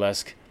do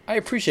burlesque. I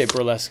appreciate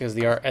burlesque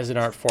as an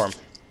art form.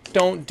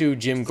 Don't do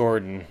Jim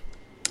Gordon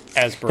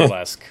as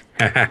burlesque.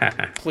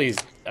 Please.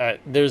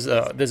 There's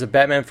a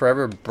Batman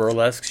Forever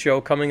burlesque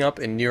show coming up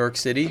in New York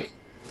City.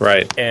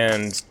 Right.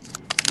 And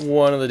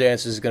one of the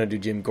dancers is going to do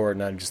Jim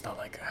Gordon. I just thought,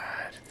 like, God.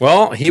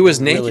 Well, he was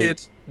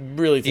naked.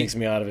 Really takes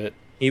me out of it.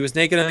 He was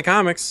naked in the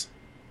comics.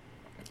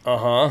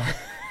 Uh-huh.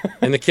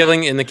 in the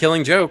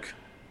Killing Joke.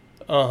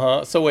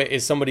 Uh-huh. So wait,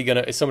 is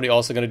somebody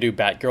also gonna do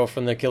Batgirl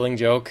from The Killing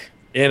Joke?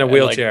 In a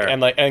wheelchair.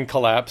 And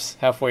collapse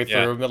halfway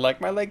through, but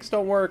like, my legs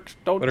don't work.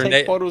 Don't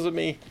take photos of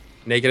me.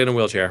 Naked in a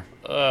wheelchair.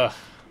 Ugh.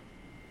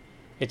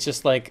 It's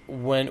just like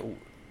I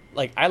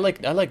like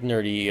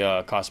nerdy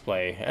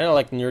cosplay, and I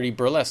like nerdy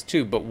burlesque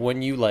too. But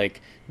when you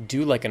like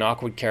do like an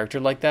awkward character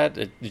like that,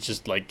 it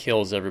just like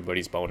kills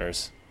everybody's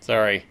boners.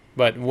 Sorry,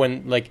 but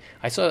when like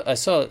I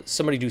saw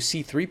somebody do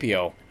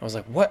C-3PO, I was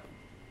like, what?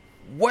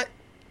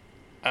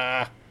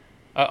 I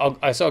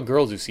saw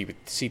girls do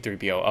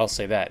C-3PO. I'll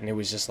say that, and it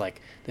was just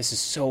like, this is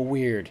so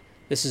weird.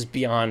 This is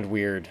beyond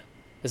weird.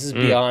 This is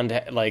beyond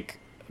I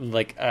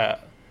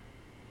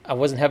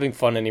wasn't having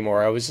fun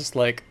anymore. I was just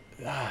like,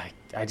 I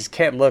just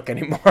can't look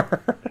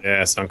anymore.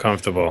 Yeah, it's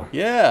uncomfortable.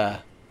 Yeah,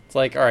 it's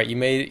like, all right, you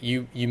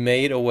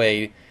made a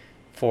way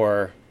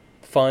for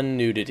fun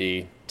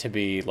nudity to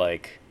be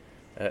like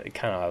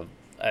kind of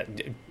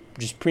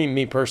just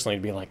me personally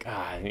to be like,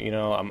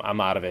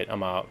 I'm out of it.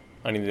 I'm out.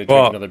 I need to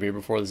drink another beer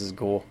before this is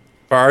cool.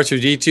 For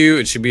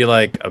R2-D2, it should be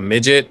like a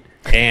midget,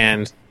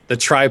 and the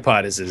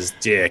tripod is his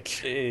dick.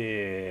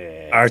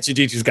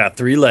 R2-D2's got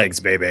 3 legs,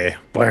 baby.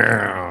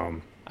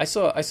 Bam. I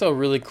saw a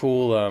really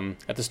cool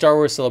at the Star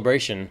Wars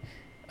Celebration.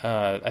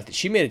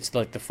 She made it to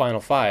like the final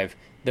 5.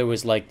 There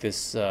was like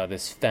this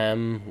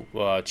femme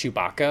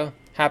Chewbacca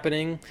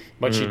happening,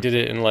 but she did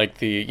it in like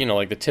the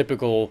the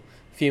typical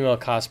female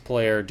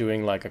cosplayer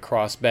doing like a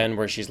cross bend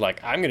where she's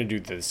like, I'm gonna do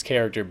this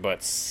character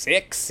but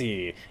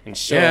sexy and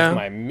show off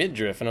my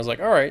midriff, and I was like,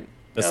 all right,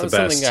 that's the best.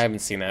 Something I haven't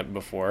seen that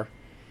before.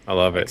 I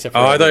love it. I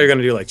thought you were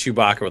gonna do like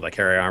Chewbacca with like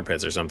hairy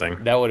armpits or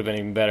something. That would have been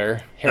even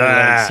better.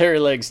 Hairy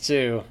legs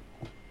too.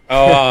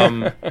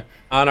 On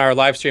our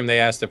live stream, they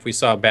asked if we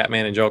saw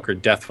Batman and Joker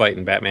death fight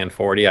in Batman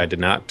 40. I did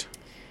not.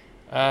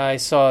 I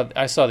saw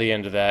the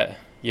end of that.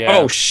 Yeah.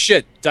 Oh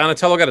shit!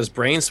 Donatello got his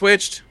brain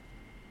switched.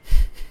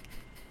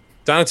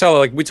 Donatello,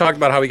 like we talked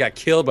about how he got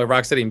killed by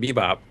Rocksteady and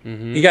Bebop.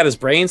 Mm-hmm. He got his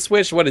brain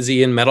switched. What is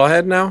he in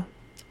Metalhead now?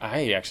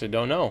 I actually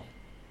don't know.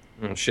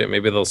 Oh shit!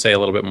 Maybe they'll say a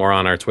little bit more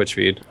on our Twitch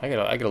feed. I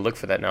gotta look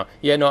for that now.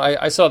 Yeah, no,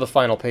 I saw the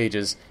final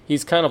pages.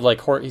 He's kind of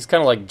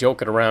like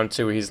joking around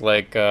too. He's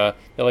like, they're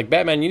like,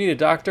 Batman, you need a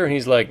doctor, and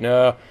he's like,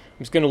 no, I'm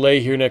just gonna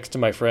lay here next to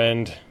my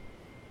friend,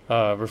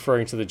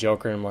 referring to the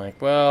Joker. And I'm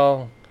like,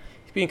 well,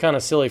 he's being kind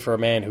of silly for a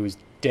man who's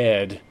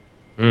dead.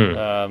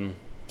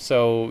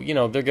 So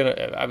they're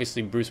gonna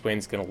obviously Bruce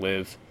Wayne's gonna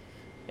live,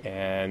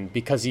 and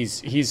because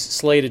he's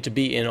slated to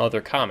be in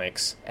other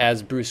comics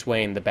as Bruce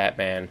Wayne the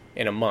Batman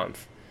in a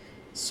month.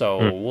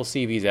 So we'll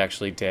see if he's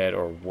actually dead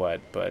or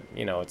what. But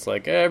it's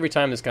like every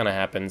time this kind of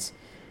happens,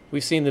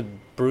 we've seen the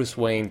Bruce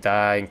Wayne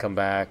die and come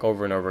back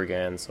over and over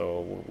again.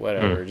 So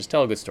whatever, just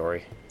tell a good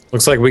story.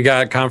 Looks like we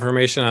got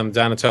confirmation on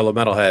Donatello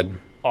Metalhead.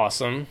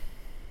 Awesome.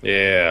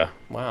 Yeah.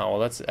 Wow. Well,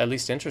 that's at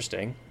least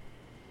interesting.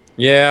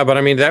 Yeah, but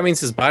I mean, that means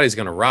his body's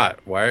going to rot,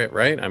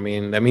 right? I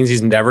mean, that means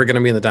he's never going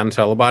to be in the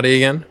Donatello body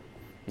again?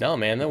 No,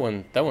 man, that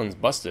one's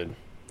busted.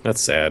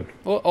 That's sad.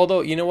 Well, although,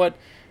 you know what?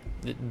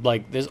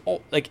 Like, there's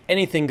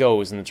anything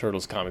goes in the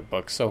Turtles comic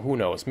book, so who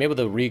knows? Maybe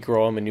they'll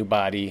regrow him a new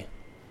body.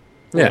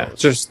 Yeah,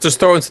 just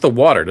throw it into the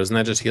water. Doesn't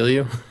that just heal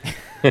you?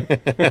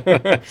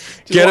 Get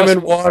him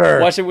in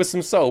water. Wash it with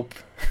some soap.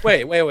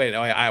 Wait.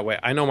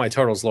 I know my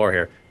Turtles lore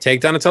here.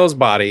 Take Donatello's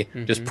body,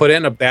 just put it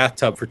in a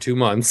bathtub for 2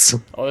 months.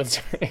 Oh, that's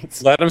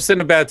right. Let him sit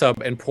in a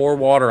bathtub and pour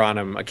water on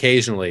him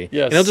occasionally.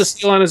 Yes. And he'll just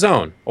heal on his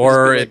own.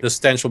 Or the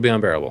stench will be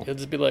unbearable. He'll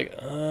just be like,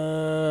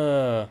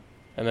 and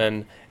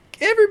then,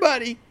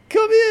 everybody,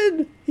 come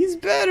in. He's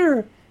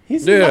better.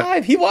 He's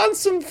alive. He wants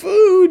some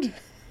food.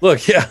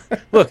 Look,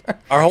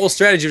 our whole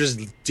strategy was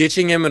just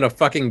ditching him in a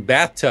fucking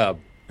bathtub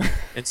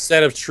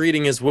instead of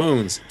treating his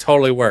wounds.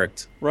 Totally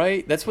worked.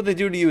 Right? That's what they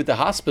do to you at the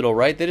hospital,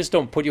 right? They just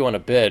don't put you on a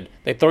bed.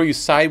 They throw you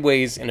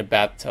sideways in a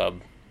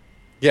bathtub.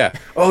 Yeah.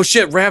 Oh,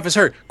 shit, Raph is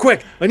hurt.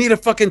 Quick, I need a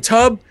fucking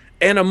tub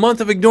and a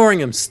month of ignoring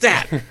him.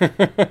 Stat.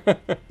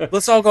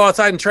 Let's all go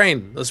outside and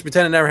train. Let's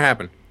pretend it never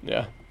happened.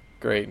 Yeah.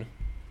 Great.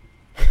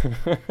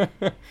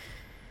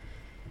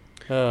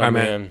 Oh, right,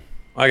 man.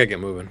 I gotta get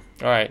moving.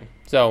 All right.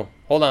 So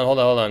hold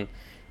on.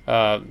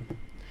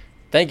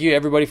 Thank you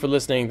everybody for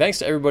listening. Thanks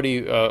to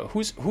everybody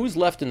who's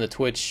left in the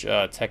Twitch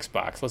text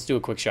box. Let's do a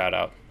quick shout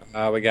out.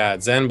 We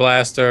got Zen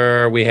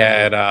Blaster. We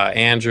had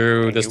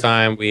Andrew this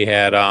time. We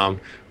had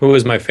who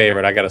was my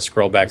favorite? I got to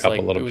scroll back up a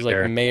little bit. It was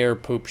like Mayor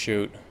Poop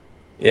Shoot.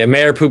 Yeah,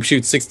 Mayor Poop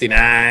Shoot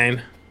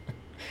 69.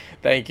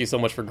 Thank you so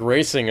much for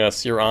gracing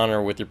us, Your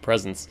Honor, with your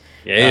presence.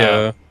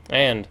 Yeah.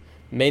 And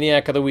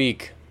Maniac of the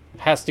Week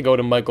has to go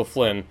to Michael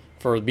Flynn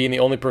for being the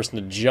only person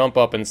to jump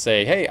up and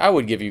say, hey, I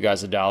would give you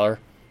guys $1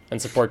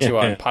 and support you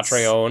on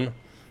Patreon.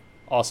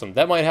 Awesome.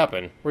 That might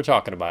happen. We're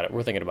talking about it.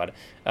 We're thinking about it.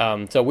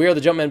 So we are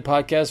the Jumpman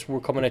Podcast. We're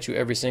coming at you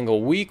every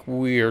single week.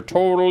 We are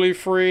totally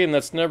free, and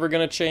that's never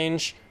going to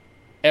change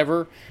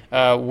ever.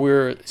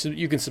 So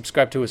you can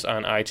subscribe to us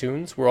on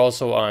iTunes. We're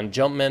also on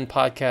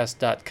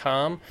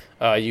jumpmanpodcast.com.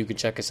 You can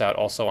check us out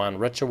also on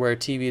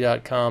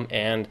retrowaretv.com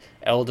and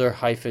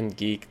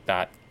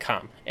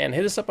elder-geek.com. And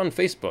hit us up on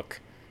Facebook.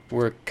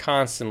 We're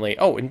constantly...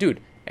 Oh, and dude,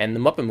 and the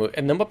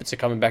Muppets are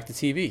coming back to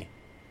TV.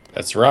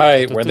 That's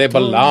right, where they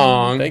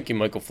belong. Thank you,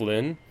 Michael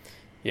Flynn.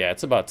 Yeah,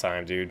 it's about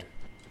time, dude.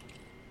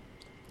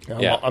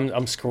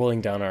 I'm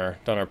scrolling down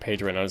our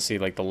page right now to see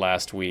like the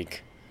last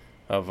week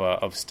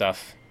of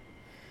stuff.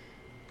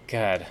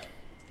 God.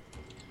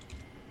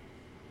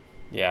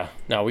 Yeah,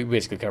 no, we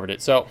basically covered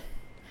it. So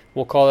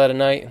we'll call that a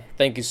night.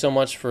 Thank you so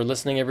much for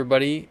listening,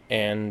 everybody,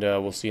 and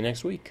we'll see you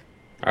next week.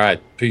 All right,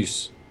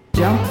 peace.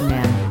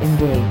 Jumpman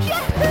engaged.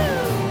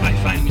 I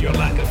find your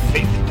lack of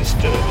faith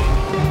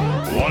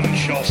disturbing. One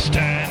shall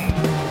stand.